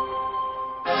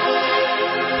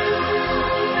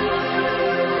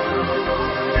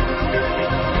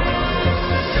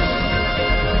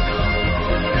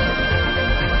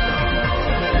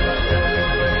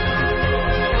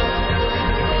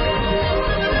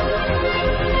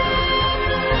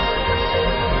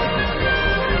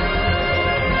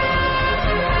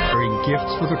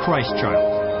 Gifts for the Christ child,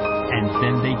 and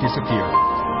then they disappear.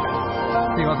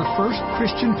 They are the first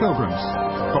Christian pilgrims,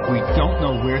 but we don't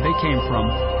know where they came from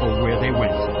or where they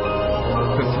went.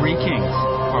 The three kings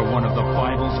are one of the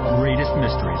Bible's greatest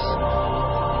mysteries.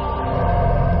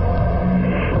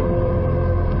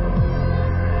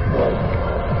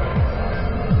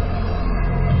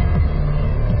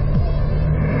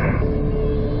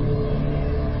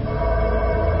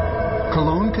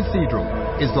 Cologne Cathedral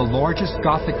is the largest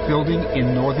Gothic building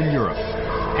in Northern Europe,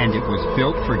 and it was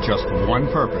built for just one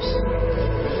purpose: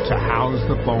 to house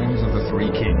the bones of the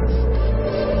three kings.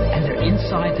 And they're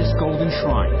inside this golden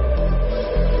shrine,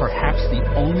 perhaps the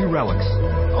only relics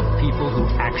of people who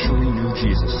actually knew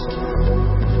Jesus.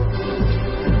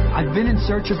 I've been in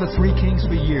search of the three kings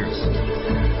for years.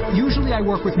 Usually I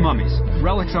work with mummies.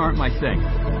 Relics aren't my thing.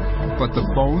 But the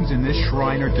bones in this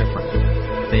shrine are different.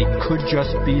 They could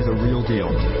just be the real deal.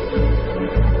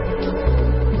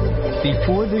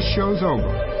 Before this show's over,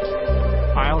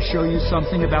 I'll show you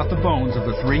something about the bones of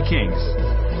the three kings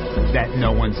that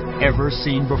no one's ever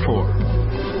seen before.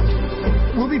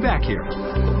 We'll be back here,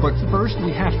 but first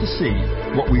we have to see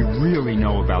what we really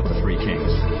know about the three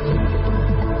kings.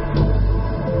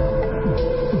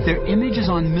 Their image is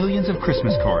on millions of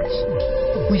Christmas cards.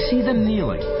 We see them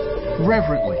kneeling,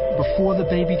 reverently, before the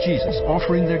baby Jesus,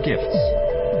 offering their gifts.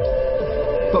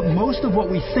 But most of what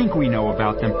we think we know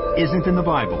about them isn't in the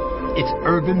Bible. It's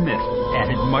urban myth,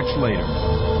 added much later.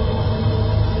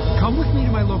 Come with me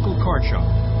to my local card shop,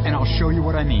 and I'll show you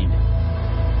what I mean.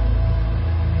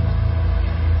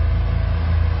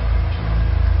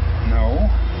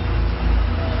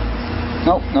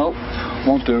 Nope,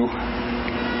 won't do.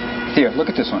 Here, look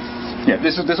at this one. Yeah,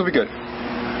 this will be good.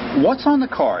 What's on the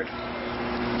card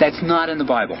that's not in the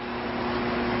Bible?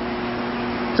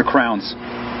 The crowns.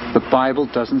 The Bible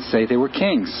doesn't say they were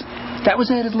kings. That was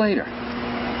added later.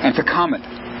 And the comet.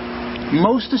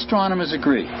 Most astronomers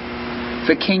agree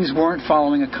the kings weren't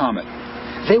following a comet.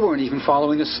 They weren't even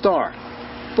following a star.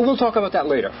 But we'll talk about that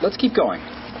later. Let's keep going.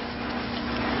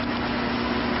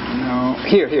 No.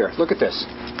 Here, look at this.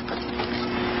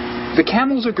 The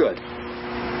camels are good.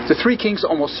 The three kings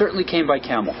almost certainly came by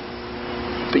camel.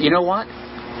 But you know what?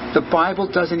 The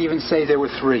Bible doesn't even say there were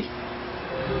three.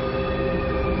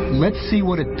 Let's see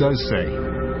what it does say.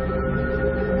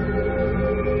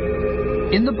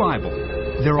 In the Bible,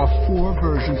 there are 4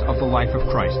 versions of the life of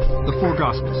Christ, the 4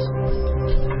 Gospels.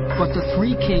 But the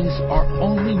three kings are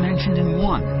only mentioned in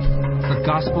one, the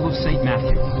Gospel of St.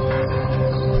 Matthew.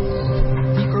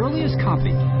 The earliest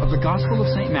copy of the Gospel of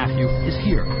St. Matthew is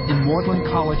here in Magdalen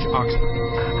College, Oxford.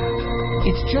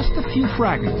 It's just a few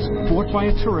fragments bought by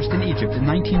a tourist in Egypt in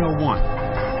 1901.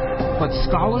 But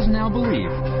scholars now believe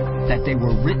that they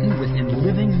were written within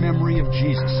living memory of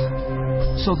Jesus.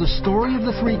 So the story of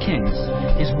the three kings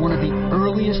is one of the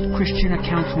earliest Christian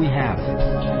accounts we have.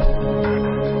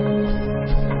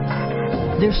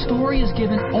 Their story is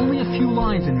given only a few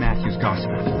lines in Matthew's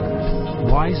Gospel.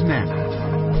 Wise men,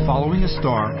 following a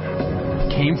star,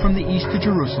 came from the east to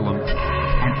Jerusalem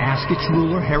and asked its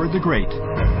ruler Herod the Great,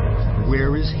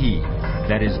 "Where is he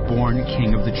that is born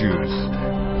King of the Jews?"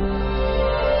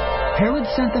 Herod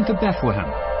sent them to Bethlehem,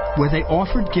 where they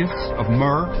offered gifts of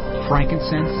myrrh,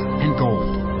 frankincense, and gold.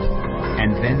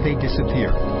 And then they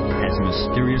disappeared, as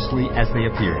mysteriously as they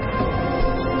appeared.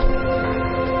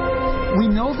 We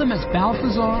know them as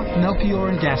Balthazar, Melchior,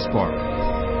 and Gaspar.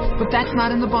 But that's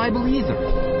not in the Bible either.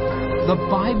 The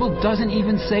Bible doesn't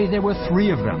even say there were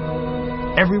 3 of them.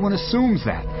 Everyone assumes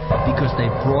that, because they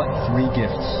brought 3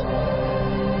 gifts.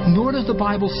 Nor does the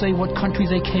Bible say what country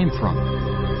they came from.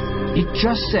 It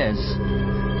just says,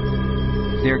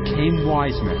 "There came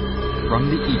wise men from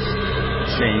the east,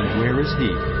 saying, 'Where is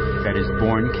he that is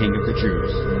born King of the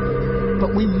Jews?'"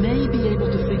 But we may be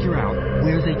able to figure out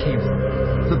where they came from.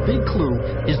 The big clue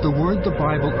is the word the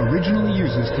Bible originally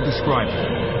uses to describe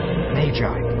them: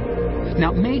 Magi.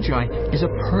 Now, Magi is a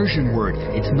Persian word.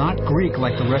 It's not Greek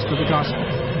like the rest of the Gospel.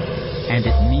 And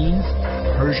it means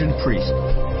Persian priest,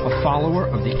 a follower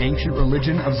of the ancient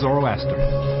religion of Zoroaster.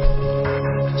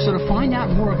 So to find out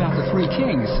more about the three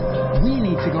kings, we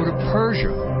need to go to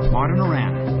Persia, modern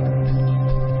Iran.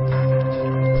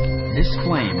 This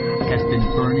flame has been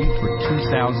burning for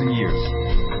 2,000 years.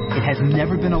 It has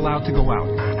never been allowed to go out.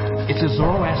 It's a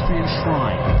Zoroastrian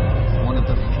shrine, one of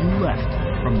the few left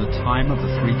from the time of the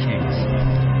three kings.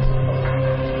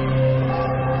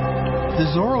 The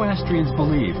Zoroastrians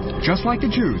believed, just like the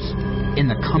Jews, in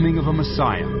the coming of a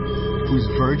Messiah, whose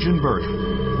virgin birth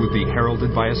would be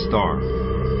heralded by a star.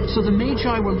 So the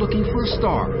Magi were looking for a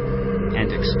star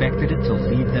and expected it to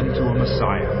lead them to a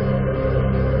Messiah.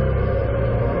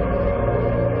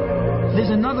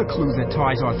 There's another clue that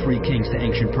ties our three kings to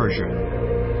ancient Persia.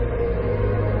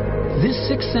 This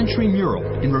 6th century mural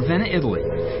in Ravenna, Italy,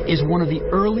 is one of the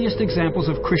earliest examples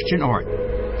of Christian art,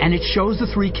 and it shows the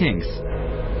three kings.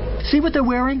 See what they're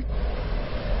wearing?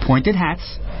 Pointed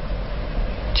hats,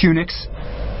 tunics,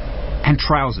 and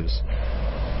trousers.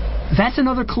 That's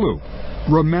another clue.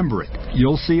 Remember it.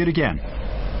 You'll see it again.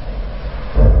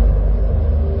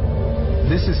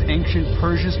 This is ancient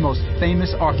Persia's most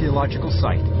famous archaeological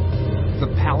site, the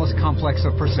palace complex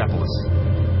of Persepolis.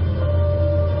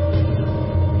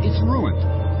 It's ruined,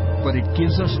 but it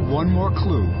gives us one more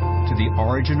clue to the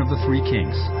origin of the three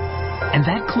kings. And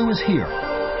that clue is here,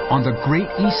 on the great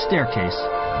east staircase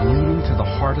leading to the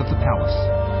heart of the palace.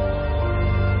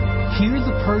 Here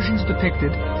the Persians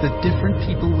depicted the different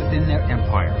people within their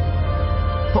empire.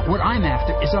 But what I'm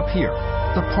after is up here,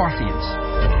 the Parthians.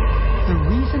 The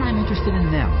reason I'm interested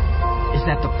in them is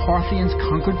that the Parthians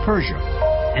conquered Persia,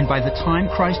 and by the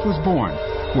time Christ was born,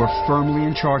 were firmly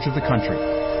in charge of the country.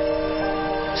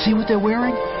 See what they're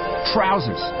wearing?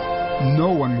 Trousers.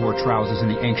 No one wore trousers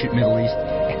in the ancient Middle East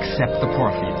except the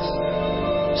Parthians.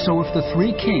 So if the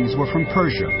three kings were from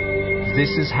Persia,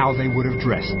 this is how they would have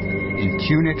dressed, in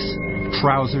tunics,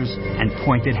 trousers, and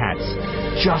pointed hats,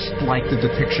 just like the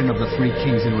depiction of the three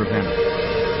kings in Ravenna.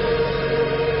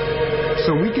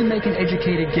 So we can make an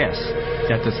educated guess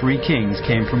that the three kings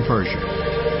came from Persia.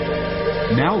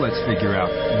 Now let's figure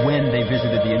out when they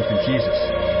visited the infant Jesus.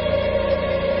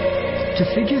 To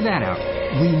figure that out,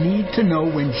 we need to know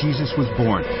when Jesus was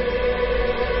born.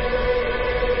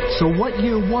 So what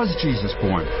year was Jesus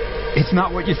born? It's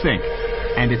not what you think,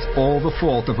 and it's all the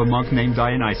fault of a monk named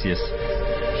Dionysius.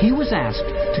 He was asked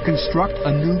to construct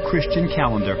a new Christian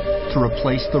calendar to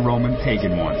replace the Roman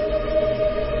pagan one.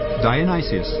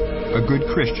 Dionysius, a good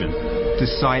Christian,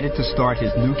 decided to start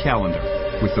his new calendar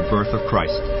with the birth of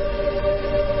Christ.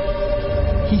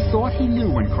 He thought he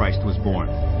knew when Christ was born,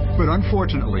 but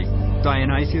unfortunately,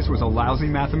 Dionysius was a lousy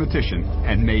mathematician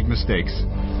and made mistakes.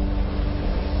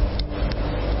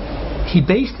 He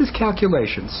based his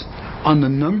calculations on the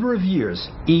number of years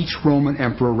each Roman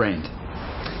emperor reigned.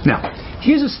 Now,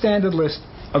 here's a standard list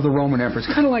of the Roman emperors,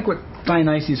 kind of like what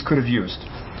Dionysius could have used.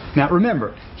 Now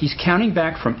remember, he's counting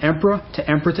back from emperor to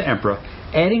emperor to emperor,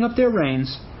 adding up their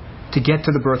reigns to get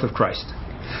to the birth of Christ.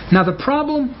 Now the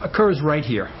problem occurs right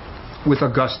here with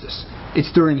Augustus.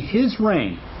 It's during his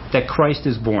reign that Christ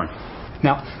is born.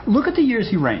 Now look at the years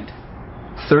he reigned.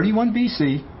 31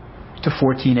 BC to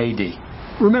 14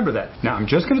 AD. Remember that. Now I'm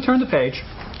just going to turn the page.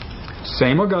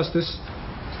 Same Augustus,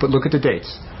 but look at the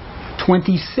dates.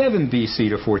 27 BC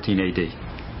to 14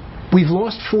 AD. We've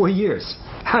lost 4 years.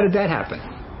 How did that happen?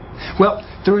 Well,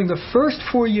 during the first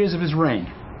 4 years of his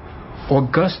reign,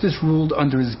 Augustus ruled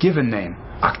under his given name,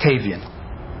 Octavian.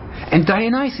 And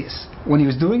Dionysius, when he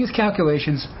was doing his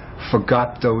calculations,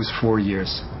 forgot those 4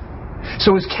 years.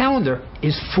 So his calendar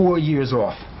is 4 years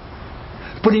off.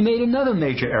 But he made another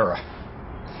major error.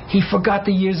 He forgot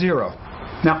the year 0.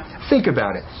 Now, think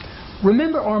about it.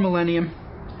 Remember our millennium?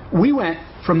 We went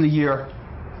from the year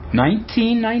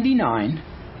 1999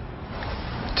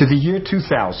 to the year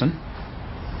 2000,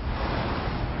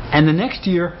 and the next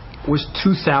year was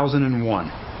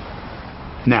 2001.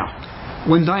 Now,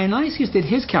 when Dionysius did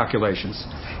his calculations,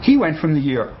 he went from the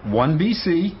year 1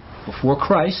 BC, before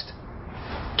Christ,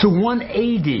 to 1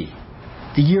 AD,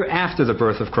 the year after the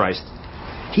birth of Christ.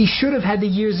 He should have had the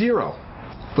year 0,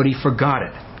 but he forgot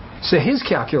it. So his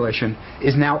calculation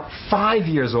is now 5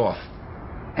 years off.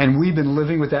 And we've been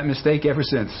living with that mistake ever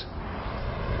since.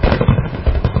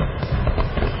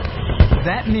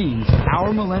 That means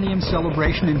our millennium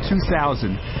celebration in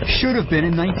 2000 should have been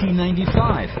in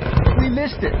 1995. We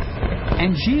missed it.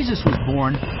 And Jesus was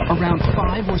born around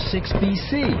 5 or 6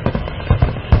 BC.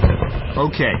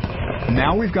 Okay,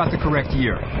 now we've got the correct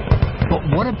year. But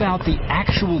what about the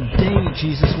actual day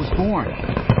Jesus was born?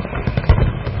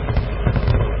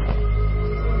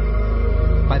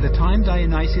 By the time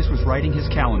Dionysius was writing his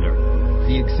calendar,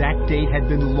 the exact date had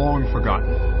been long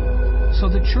forgotten. So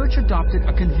the church adopted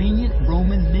a convenient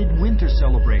Roman midwinter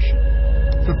celebration,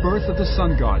 the birth of the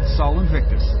sun god Sol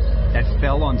Invictus, that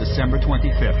fell on December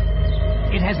 25th.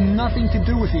 It has nothing to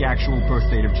do with the actual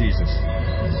birth date of Jesus,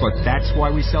 but that's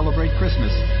why we celebrate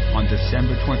Christmas on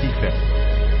December 25th.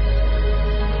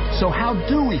 So how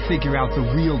do we figure out the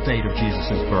real date of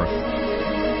Jesus' birth?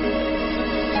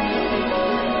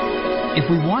 If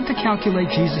we want to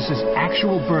calculate Jesus'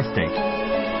 actual birth date,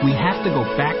 we have to go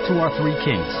back to our three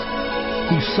kings,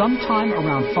 who sometime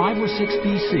around 5 or 6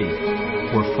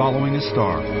 BC were following a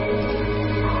star.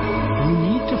 We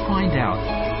need to find out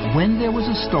when there was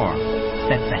a star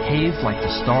that behaved like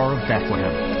the Star of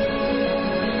Bethlehem.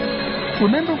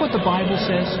 Remember what the Bible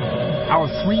says?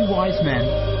 Our 3 wise men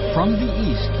from the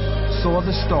east saw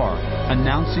the star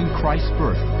announcing Christ's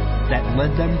birth that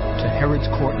led them to Herod's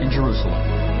court in Jerusalem.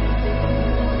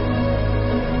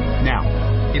 Now,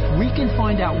 if we can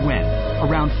find out when,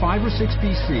 around 5 or 6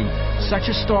 BC, such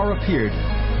a star appeared,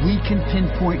 we can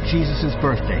pinpoint Jesus'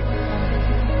 birth date.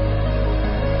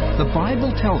 The Bible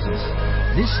tells us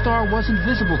this star wasn't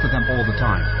visible to them all the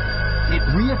time. It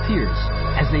reappears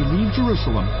as they leave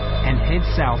Jerusalem and head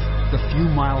south the few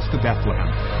miles to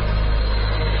Bethlehem.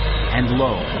 And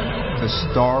lo, the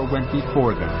star went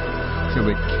before them till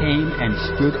it came and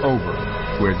stood over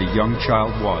where the young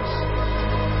child was.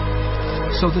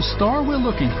 So the star we're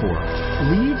looking for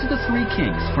leads the three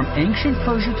kings from ancient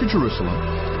Persia to Jerusalem,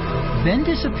 then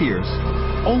disappears,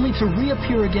 only to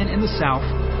reappear again in the south,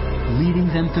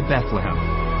 leading them to Bethlehem.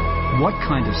 What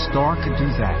kind of star could do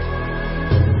that?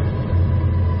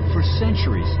 For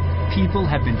centuries, people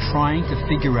have been trying to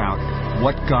figure out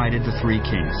what guided the three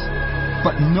kings.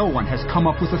 But no one has come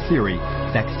up with a theory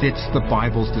that fits the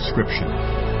Bible's description.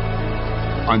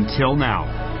 Until now.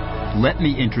 Let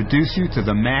me introduce you to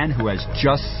the man who has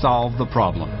just solved the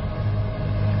problem.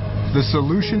 The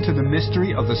solution to the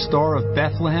mystery of the Star of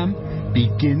Bethlehem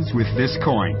begins with this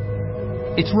coin.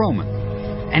 It's Roman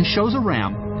and shows a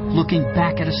ram looking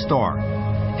back at a star,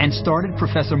 and started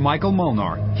Professor Michael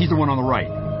Molnar, he's the one on the right,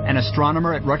 an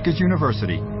astronomer at Rutgers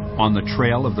University, on the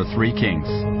trail of the three kings.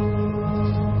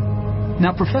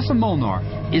 Now, Professor Molnar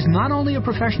is not only a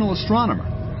professional astronomer,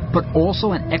 but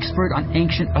also an expert on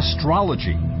ancient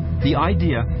astrology. The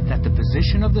idea that the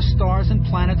position of the stars and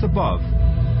planets above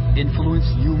influence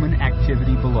human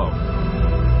activity below.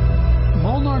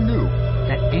 Molnar knew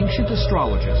that ancient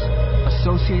astrologers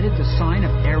associated the sign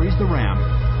of Aries the ram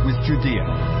with Judea.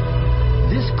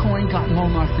 This coin got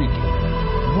Molnar thinking,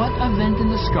 what event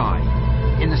in the sky,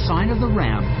 in the sign of the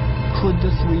ram, could the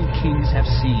three kings have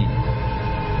seen?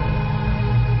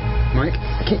 Mike,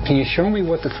 can you show me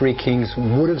what the three kings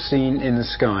would have seen in the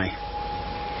sky?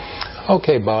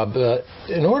 Okay, Bob.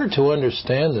 In order to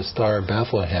understand the Star of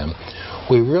Bethlehem,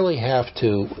 we really have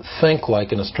to think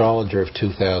like an astrologer of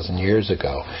 2,000 years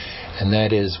ago. And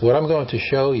that is what I'm going to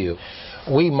show you.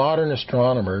 We modern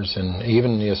astronomers and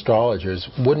even the astrologers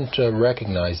wouldn't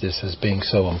recognize this as being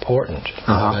so important.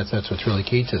 That's what's really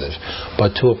key to this.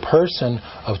 But to a person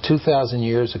of 2,000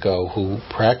 years ago who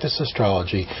practiced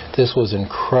astrology, this was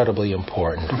incredibly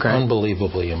important,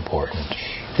 unbelievably important.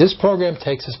 This program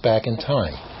takes us back in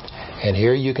time. And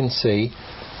here you can see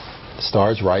the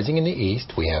stars rising in the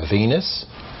east. We have Venus.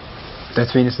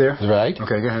 That's Venus there? Right.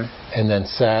 Okay, go ahead. And then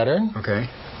Saturn. Okay.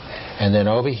 And then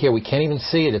over here, we can't even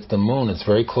see it. It's the moon. It's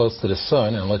very close to the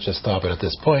sun. And let's just stop it at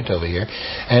this point over here.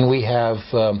 And we have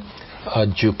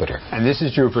Jupiter. And this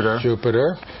is Jupiter.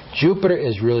 Jupiter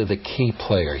is really the key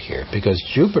player here, because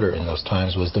Jupiter in those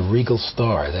times was the regal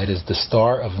star. That is the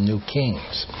star of new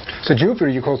kings. So Jupiter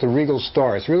you call it the regal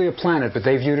star. It's really a planet, but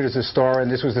they viewed it as a star, and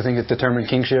this was the thing that determined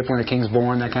kingship when a king's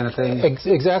born, that kind of thing?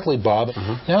 Exactly, Bob.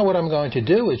 Now what I'm going to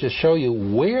do is just show you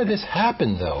where this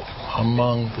happened, though,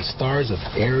 among the stars of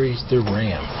Aries the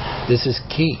ram. This is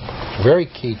key, very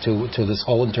key to this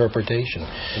whole interpretation.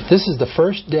 This is the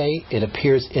first day it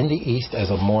appears in the east as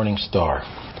a morning star.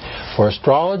 For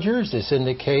astrologers, this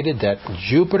indicated that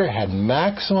Jupiter had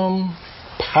maximum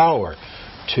power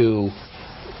to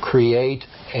create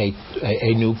a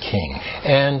new king.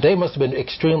 And they must have been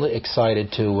extremely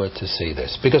excited to see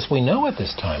this, because we know at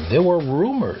this time there were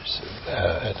rumors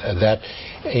that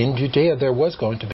in Judea there was going to be